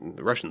mean,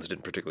 the Russians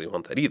didn't particularly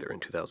want that either in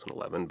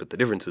 2011. But the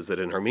difference is that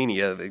in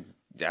Armenia, they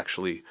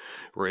actually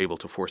were able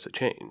to force a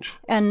change.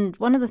 And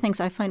one of the things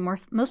I find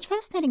most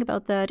fascinating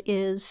about that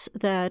is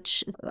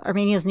that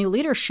Armenia's new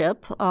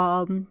leadership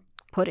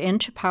put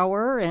into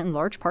power in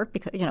large part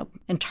because,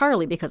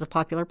 entirely because of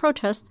popular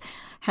protests,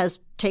 has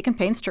taken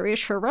pains to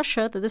reassure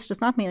Russia that this does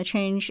not mean a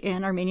change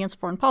in Armenia's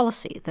foreign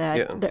policy,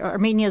 that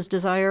Armenia's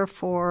desire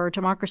for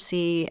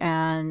democracy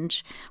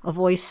and a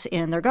voice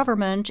in their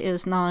government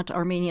is not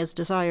Armenia's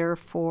desire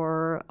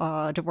for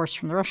divorce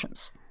from the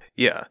Russians.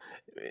 Yeah.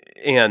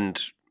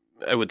 And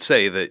I would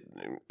say that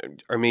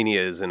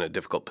Armenia is in a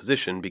difficult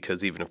position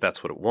because even if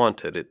that's what it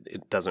wanted,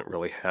 it doesn't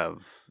really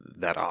have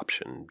that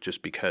option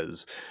just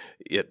because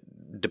it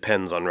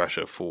depends on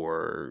Russia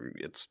for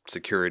its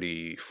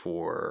security,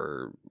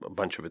 for a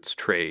bunch of its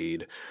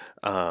trade.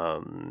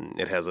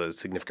 It has a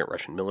significant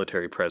Russian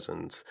military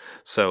presence.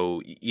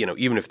 So,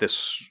 even if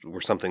this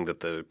were something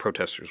that the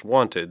protesters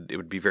wanted, it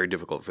would be very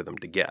difficult for them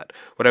to get.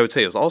 What I would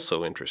say is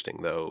also interesting,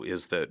 though,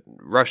 is that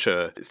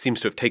Russia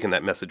seems to have taken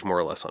that message more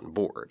or less on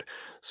board.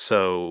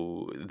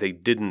 So they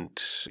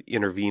didn't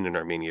intervene in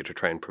Armenia to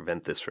try and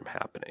prevent this from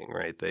happening,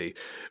 right? They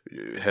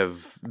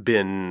have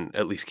been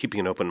at least keeping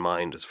an open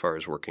mind as far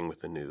as working with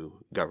the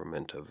new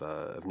government of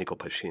Nikol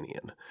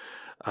Pashinyan.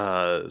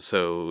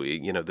 So,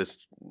 this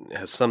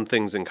has some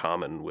things in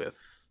common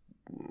with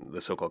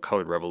the so-called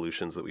colored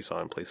revolutions that we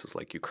saw in places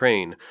like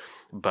Ukraine.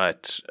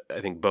 But I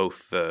think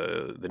both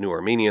the new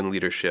Armenian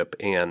leadership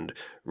and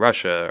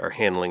Russia are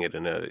handling it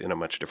in a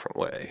much different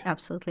way.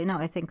 Absolutely. No,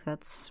 I think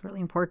that's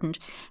really important.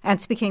 And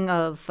speaking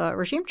of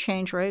regime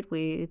change, right,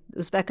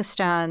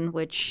 Uzbekistan,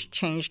 which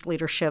changed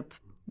leadership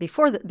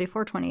before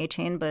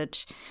 2018,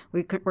 but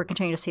we're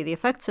continuing to see the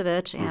effects of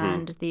it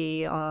and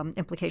the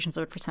implications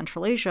of it for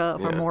Central Asia,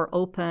 for more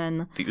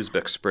open, the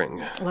Uzbek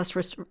Spring, less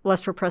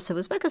repressive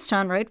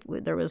Uzbekistan. Right,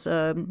 there was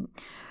the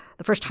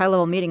first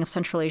high-level meeting of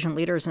Central Asian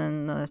leaders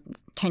in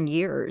 10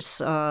 years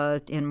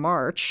in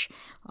March.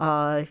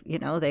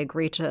 They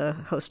agreed to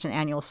host an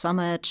annual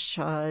summit.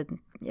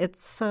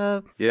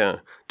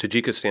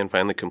 Tajikistan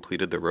finally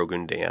completed the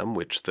Rogun Dam,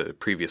 which the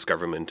previous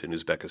government in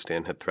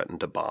Uzbekistan had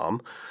threatened to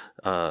bomb.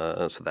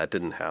 So that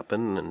didn't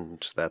happen,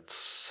 and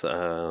that's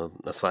a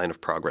sign of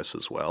progress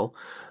as well.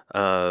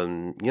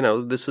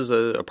 This is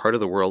a part of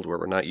the world where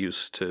we're not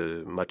used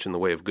to much in the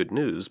way of good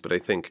news, but I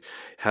think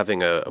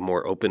having a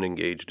more open,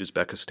 engaged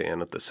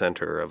Uzbekistan at the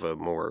center of a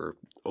more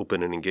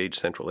open and engaged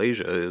Central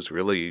Asia is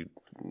really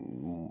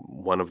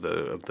one of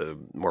the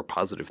more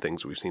positive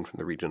things we've seen from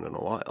the region in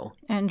a while.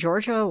 And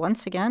Georgia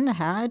once again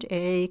had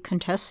a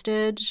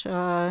contested,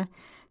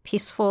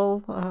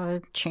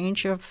 peaceful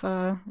change of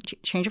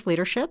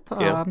leadership,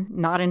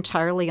 not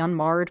entirely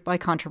unmarred by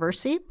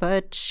controversy,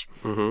 but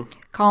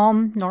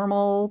calm,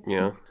 normal.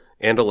 Yeah,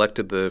 and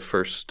elected the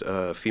first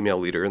female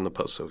leader in the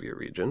post-Soviet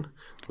region,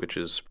 which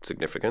is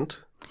significant.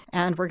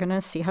 And we're going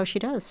to see how she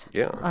does.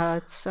 Yeah, I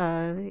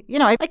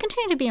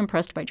continue to be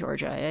impressed by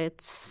Georgia.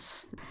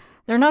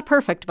 They're not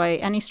perfect by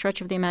any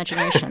stretch of the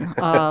imagination.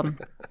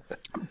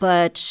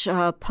 But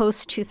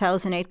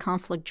post-2008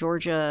 conflict,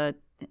 Georgia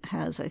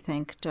has, I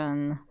think,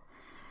 done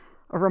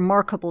a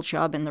remarkable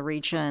job in the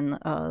region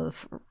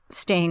of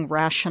staying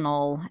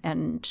rational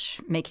and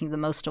making the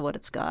most of what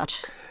it's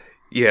got.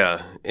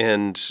 Yeah,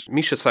 and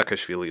Misha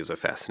Saakashvili is a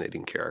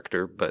fascinating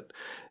character, but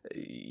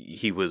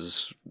he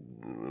was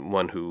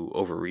one who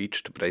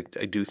overreached. But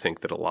I do think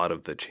that a lot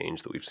of the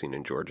change that we've seen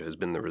in Georgia has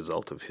been the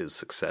result of his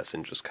success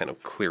in just kind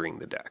of clearing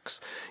the decks,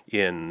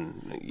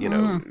 in,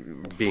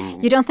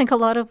 being... You don't think a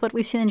lot of what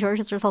we've seen in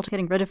Georgia is a result of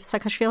getting rid of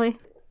Saakashvili?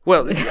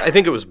 Well, I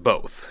think it was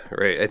both,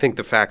 right? I think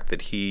the fact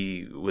that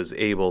he was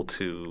able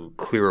to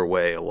clear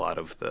away a lot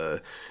of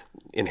the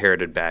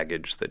inherited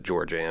baggage that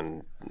Georgia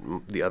and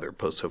the other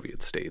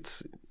post-Soviet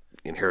states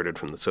inherited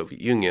from the Soviet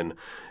Union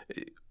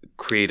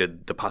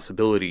created the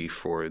possibility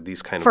for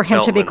these kind of for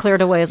him to be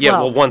cleared away as well. Yeah,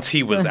 well, once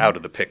he was out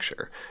of the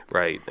picture,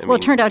 right?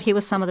 It turned out he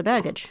was some of the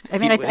baggage. I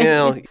mean,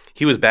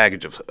 he was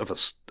baggage of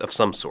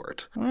some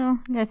sort. Well,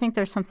 I think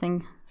there's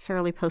something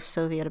fairly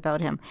post-Soviet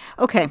about him.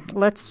 Okay,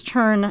 let's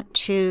turn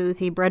to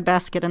the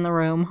breadbasket in the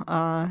room,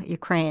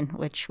 Ukraine,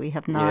 which we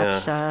have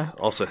not...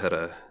 also had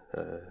an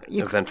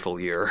eventful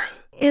year.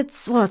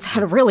 It's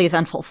had a really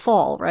eventful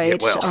fall,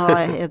 right? Yeah,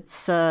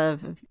 well.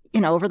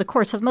 Over the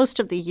course of most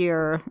of the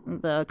year,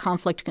 the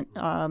conflict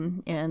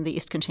in the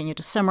East continued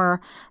to simmer.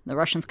 The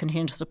Russians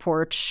continued to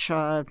support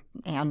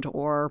and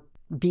or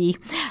be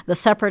the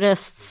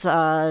separatists.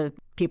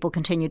 People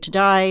continued to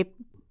die.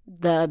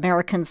 The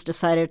Americans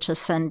decided to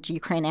send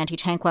Ukraine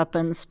anti-tank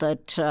weapons,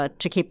 but to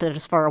keep it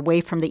as far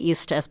away from the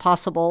east as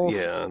possible,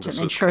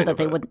 to ensure that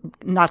they would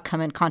not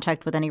come in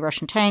contact with any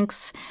Russian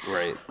tanks.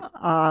 Right.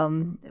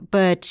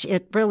 But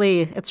it's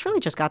really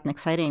just gotten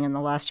exciting in the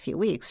last few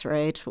weeks,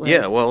 right?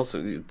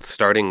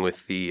 Starting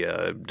with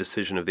the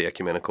decision of the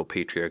Ecumenical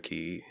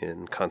Patriarchy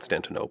in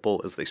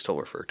Constantinople, as they still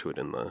refer to it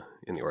in the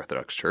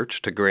Orthodox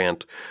Church, to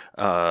grant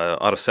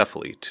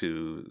autocephaly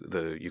to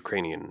the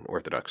Ukrainian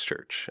Orthodox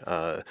Church.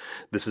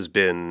 This has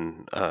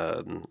been,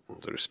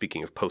 sort of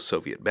speaking of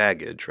post-Soviet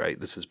baggage, right?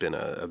 This has been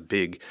a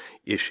big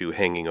issue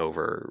hanging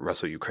over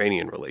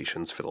Russo-Ukrainian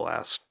relations for the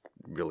last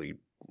really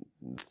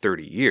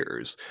 30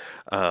 years.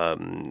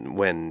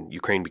 When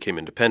Ukraine became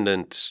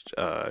independent,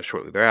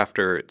 shortly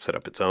thereafter, it set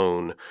up its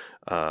own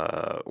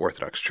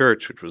Orthodox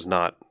Church, which was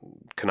not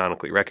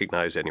canonically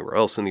recognized anywhere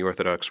else in the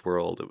Orthodox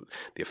world.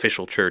 The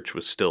official church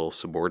was still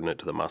subordinate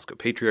to the Moscow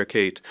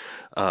Patriarchate,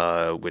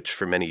 which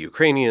for many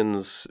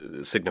Ukrainians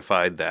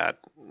signified that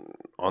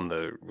on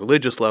the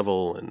religious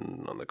level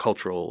and on the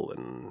cultural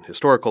and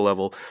historical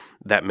level,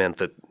 that meant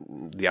that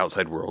the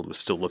outside world was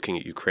still looking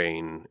at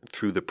Ukraine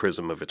through the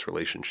prism of its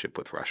relationship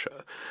with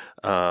Russia.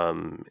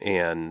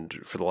 And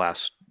for the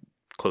last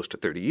close to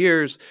 30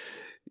 years,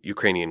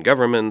 Ukrainian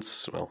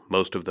governments, well,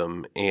 most of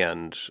them,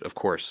 and of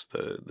course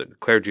the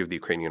clergy of the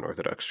Ukrainian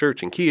Orthodox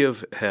Church in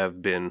Kiev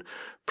have been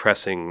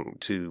pressing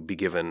to be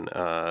given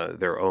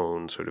their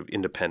own sort of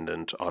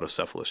independent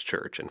autocephalous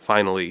church. And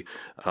finally,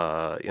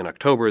 in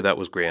October, that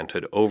was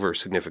granted over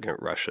significant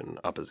Russian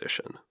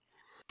opposition.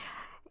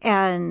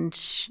 And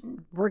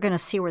we're going to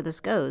see where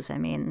this goes. I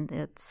mean,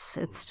 it's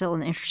still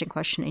an interesting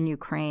question in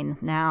Ukraine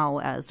now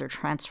as they're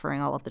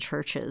transferring all of the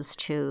churches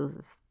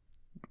to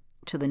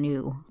the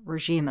new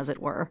regime, as it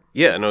were.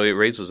 Yeah, no, it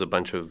raises a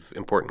bunch of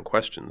important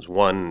questions.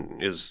 One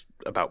is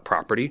about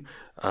property.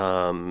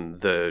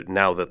 Now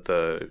that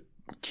the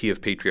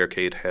Kiev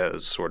Patriarchate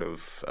has sort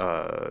of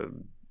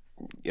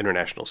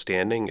international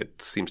standing,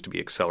 it seems to be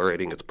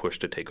accelerating its push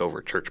to take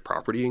over church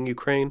property in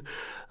Ukraine.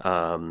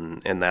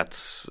 And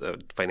that's a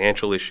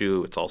financial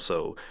issue. It's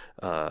also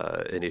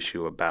an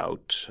issue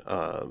about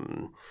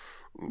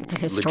it's a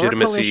historical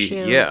legitimacy.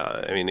 issue.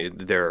 Yeah. I mean,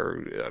 there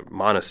are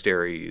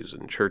monasteries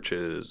and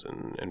churches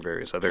and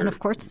various other. And of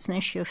course, it's an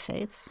issue of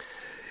faith.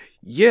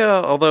 Yeah,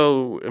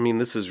 although, I mean,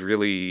 this is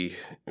really,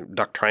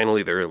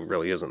 doctrinally, there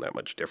really isn't that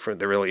much different.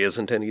 There really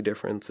isn't any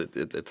difference.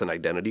 It's an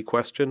identity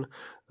question,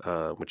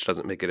 which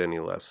doesn't make it any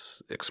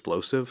less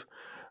explosive.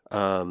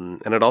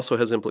 And it also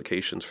has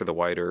implications for the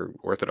wider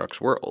Orthodox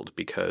world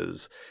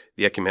because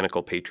the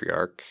ecumenical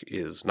patriarch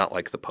is not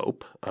like the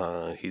Pope.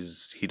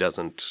 He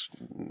doesn't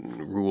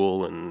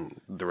rule,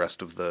 and the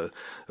rest of the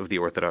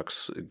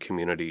Orthodox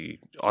community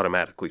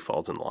automatically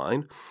falls in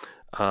line.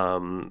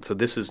 So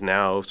this is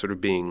now sort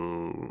of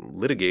being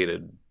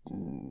litigated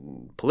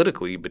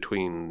politically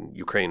between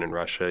Ukraine and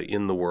Russia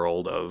in the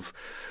world of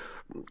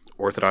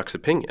Orthodox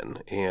opinion,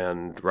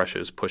 and Russia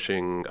is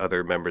pushing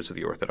other members of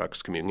the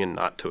Orthodox communion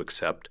not to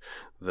accept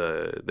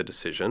the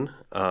decision.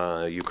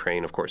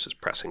 Ukraine, of course, is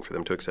pressing for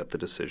them to accept the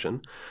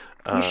decision.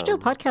 You should do a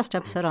podcast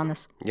episode on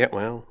this. Yeah,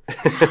 well.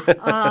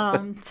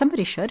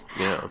 Somebody should.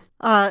 Yeah.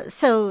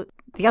 So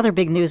the other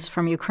big news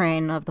from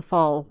Ukraine of the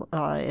fall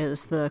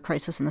is the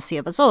crisis in the Sea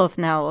of Azov.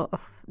 Now,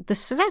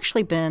 this has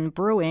actually been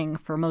brewing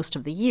for most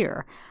of the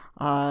year.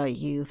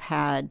 You've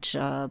had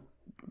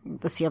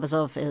the Sea of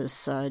Azov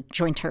is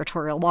joint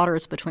territorial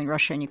waters between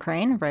Russia and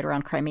Ukraine, right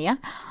around Crimea.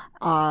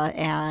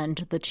 And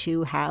the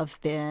two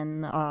have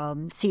been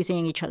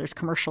seizing each other's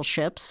commercial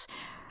ships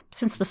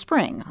since the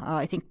spring.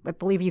 I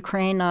believe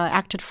Ukraine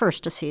acted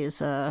first to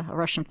seize a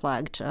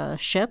Russian-flagged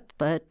ship,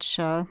 but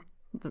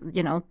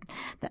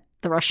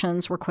the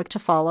Russians were quick to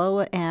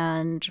follow,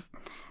 and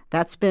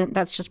that's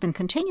just been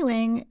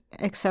continuing,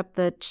 except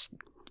that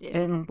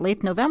in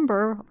late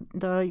November,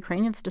 the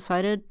Ukrainians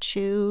decided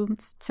to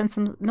send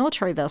some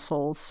military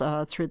vessels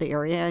through the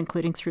area,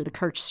 including through the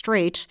Kerch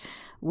Strait,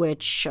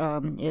 which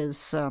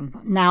is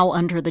now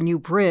under the new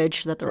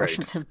bridge that the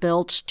Russians have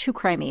built to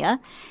Crimea.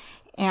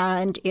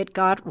 And it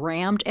got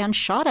rammed and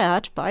shot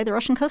at by the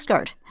Russian Coast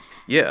Guard.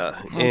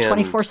 Yeah. And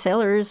 24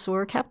 sailors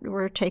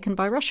were taken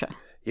by Russia.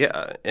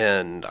 Yeah,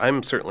 and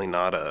I'm certainly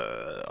not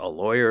a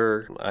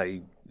lawyer.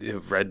 I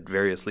have read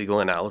various legal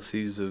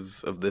analyses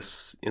of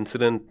this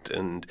incident,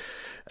 and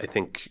I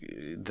think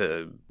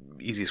the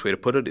easiest way to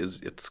put it is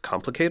it's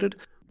complicated.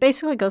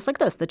 Basically, it goes like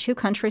this. The two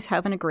countries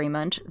have an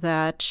agreement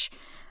that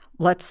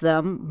lets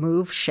them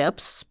move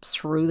ships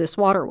through this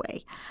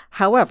waterway.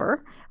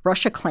 However,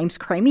 Russia claims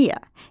Crimea.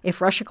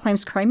 If Russia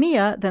claims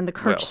Crimea, then the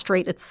Kerch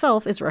Strait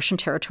itself is Russian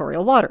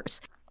territorial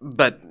waters.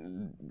 But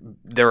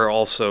there are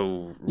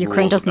also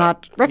Ukraine does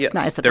not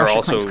recognize that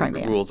Russia claims Crimea.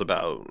 There are also rules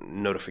about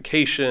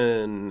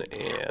notification.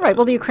 Right.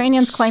 Well, the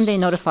Ukrainians claim they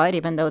notified,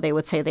 even though they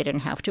would say they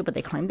didn't have to, but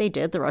they claim they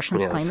did. The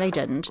Russians claim they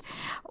didn't.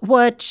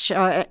 What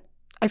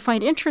I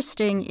find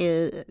interesting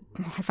is –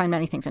 I find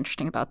many things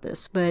interesting about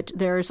this, but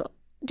there's a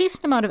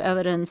decent amount of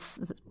evidence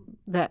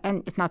that,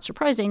 and it's not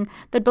surprising,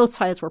 that both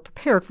sides were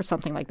prepared for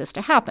something like this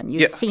to happen.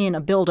 You've seen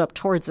a buildup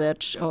towards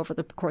it over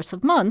the course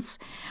of months.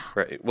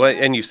 Right. Well,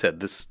 and you said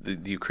the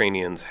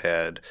Ukrainians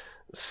had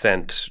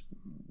sent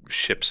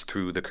ships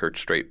through the Kerch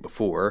Strait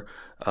before,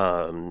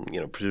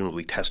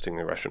 presumably testing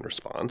the Russian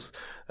response.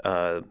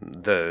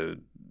 The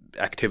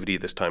activity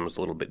this time was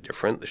a little bit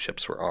different. The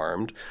ships were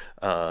armed.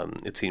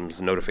 It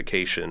seems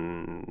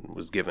notification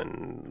was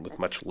given with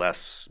much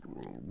less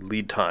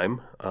lead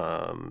time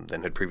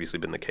than had previously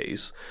been the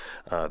case.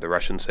 The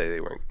Russians say they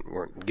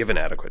weren't given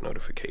adequate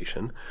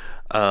notification.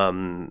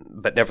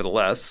 But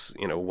nevertheless,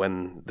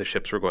 when the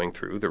ships were going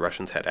through, the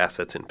Russians had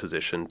assets in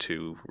position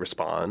to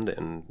respond,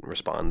 and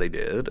respond they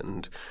did,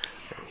 and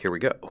here we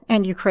go.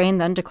 And Ukraine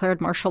then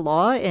declared martial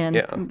law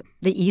in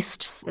the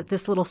east,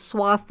 this little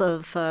swath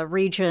of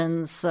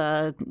regions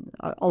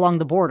along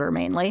the border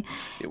mainly.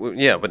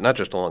 Yeah, but not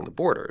just along the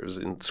borders,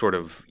 in sort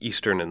of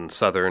eastern and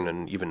southern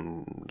and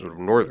even sort of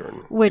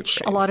northern Which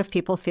Ukraine. A lot of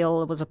people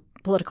feel was a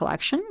political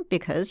action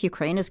because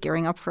Ukraine is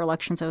gearing up for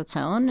elections of its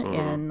own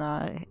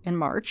in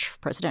March,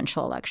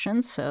 presidential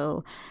elections.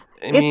 So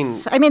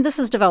I mean, this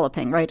is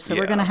developing, right? So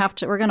Yeah.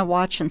 we're going to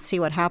watch and see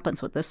what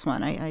happens with this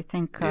one. I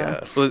think.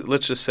 Yeah.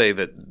 Let's just say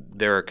that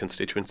there are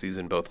constituencies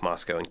in both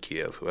Moscow and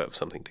Kiev who have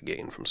something to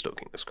gain from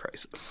stoking this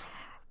crisis.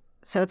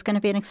 So it's going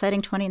to be an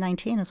exciting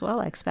 2019 as well,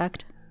 I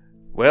expect.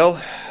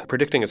 Well,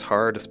 predicting is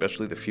hard,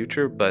 especially the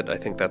future, but I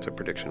think that's a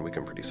prediction we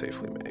can pretty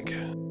safely make.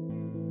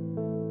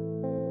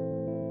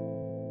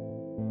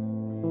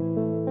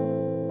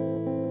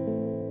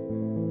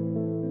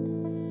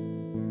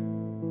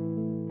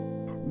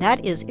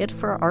 That is it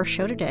for our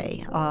show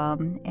today.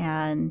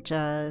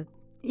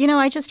 You know,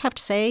 I just have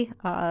to say,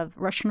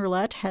 Russian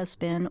Roulette has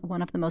been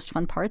one of the most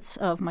fun parts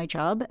of my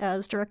job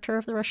as director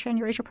of the Russia and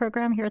Eurasia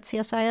program here at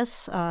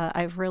CSIS.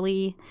 I've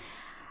really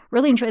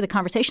enjoyed the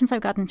conversations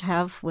I've gotten to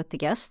have with the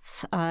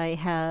guests. I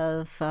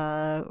have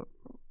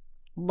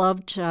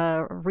loved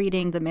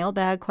reading the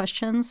mailbag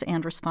questions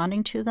and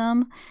responding to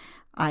them.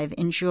 I've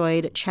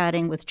enjoyed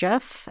chatting with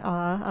Jeff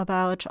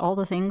about all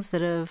the things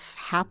that have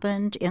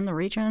happened in the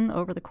region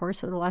over the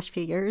course of the last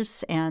few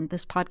years. And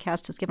this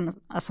podcast has given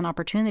us an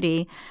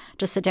opportunity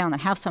to sit down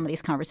and have some of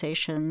these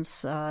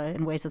conversations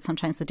in ways that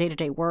sometimes the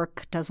day-to-day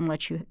work doesn't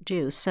let you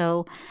do.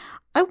 So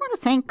I want to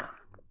thank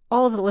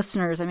all of the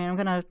listeners. I mean, I'm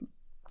going to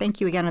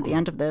thank you again at the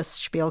end of this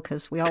spiel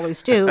because we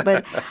always do.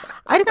 But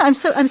I don't know.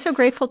 I'm so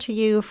grateful to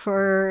you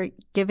for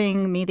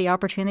giving me the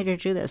opportunity to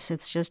do this.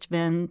 It's just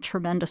been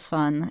tremendous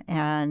fun,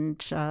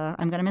 and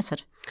I'm going to miss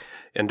it.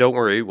 And don't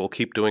worry, we'll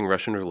keep doing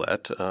Russian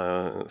Roulette,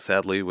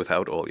 sadly,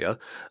 without Olya.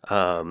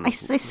 I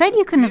said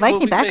you can invite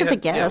me back as a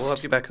guest. Yeah, we'll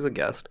have you back as a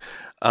guest.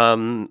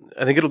 I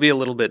think it'll be a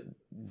little bit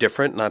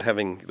different not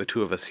having the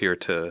two of us here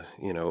to,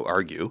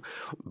 argue.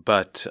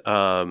 But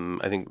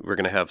I think we're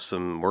going to have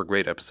some more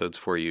great episodes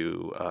for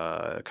you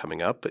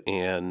coming up,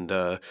 and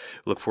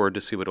look forward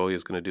to see what Olya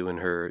is going to do in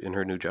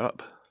her new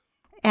job.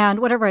 And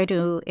whatever I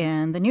do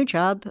in the new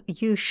job,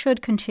 you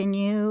should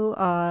continue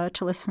to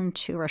listen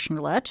to Russian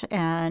Roulette.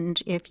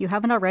 And if you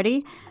haven't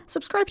already,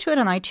 subscribe to it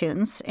on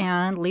iTunes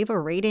and leave a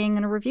rating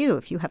and a review.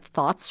 If you have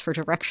thoughts for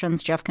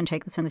directions Jeff can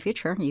take this in the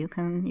future, you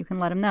can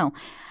let him know.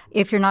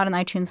 If you're not an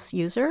iTunes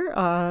user,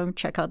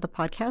 check out the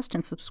podcast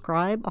and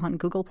subscribe on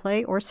Google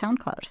Play or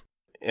SoundCloud.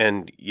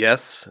 And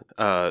yes,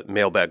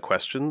 mailbag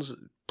questions.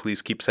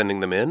 Please keep sending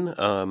them in.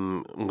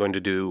 I'm going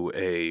to do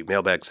a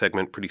mailbag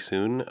segment pretty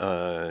soon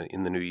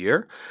in the new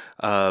year.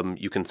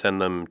 You can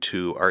send them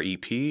to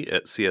rep@csis.org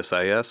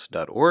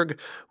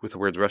with the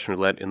words Russian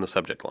Roulette in the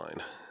subject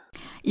line.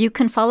 You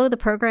can follow the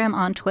program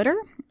on Twitter.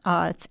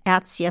 It's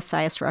at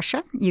CSIS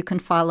Russia. You can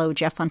follow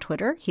Jeff on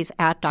Twitter. He's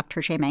at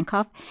Dr. J.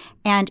 Mankoff.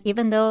 And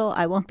even though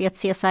I won't be at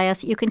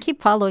CSIS, you can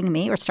keep following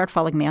me or start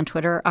following me on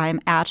Twitter.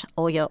 I'm at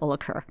Olya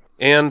Olakur.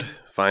 And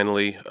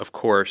finally, of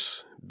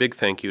course, big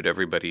thank you to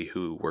everybody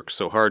who works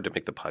so hard to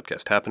make the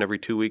podcast happen every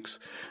 2 weeks.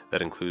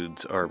 That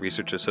includes our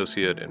research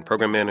associate and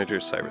program manager,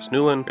 Cyrus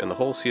Newland, and the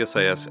whole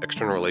CSIS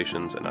External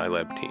Relations and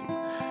iLab team.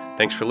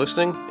 Thanks for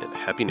listening, and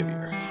Happy New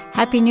Year.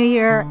 Happy New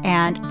Year,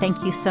 and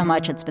thank you so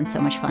much. It's been so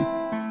much fun.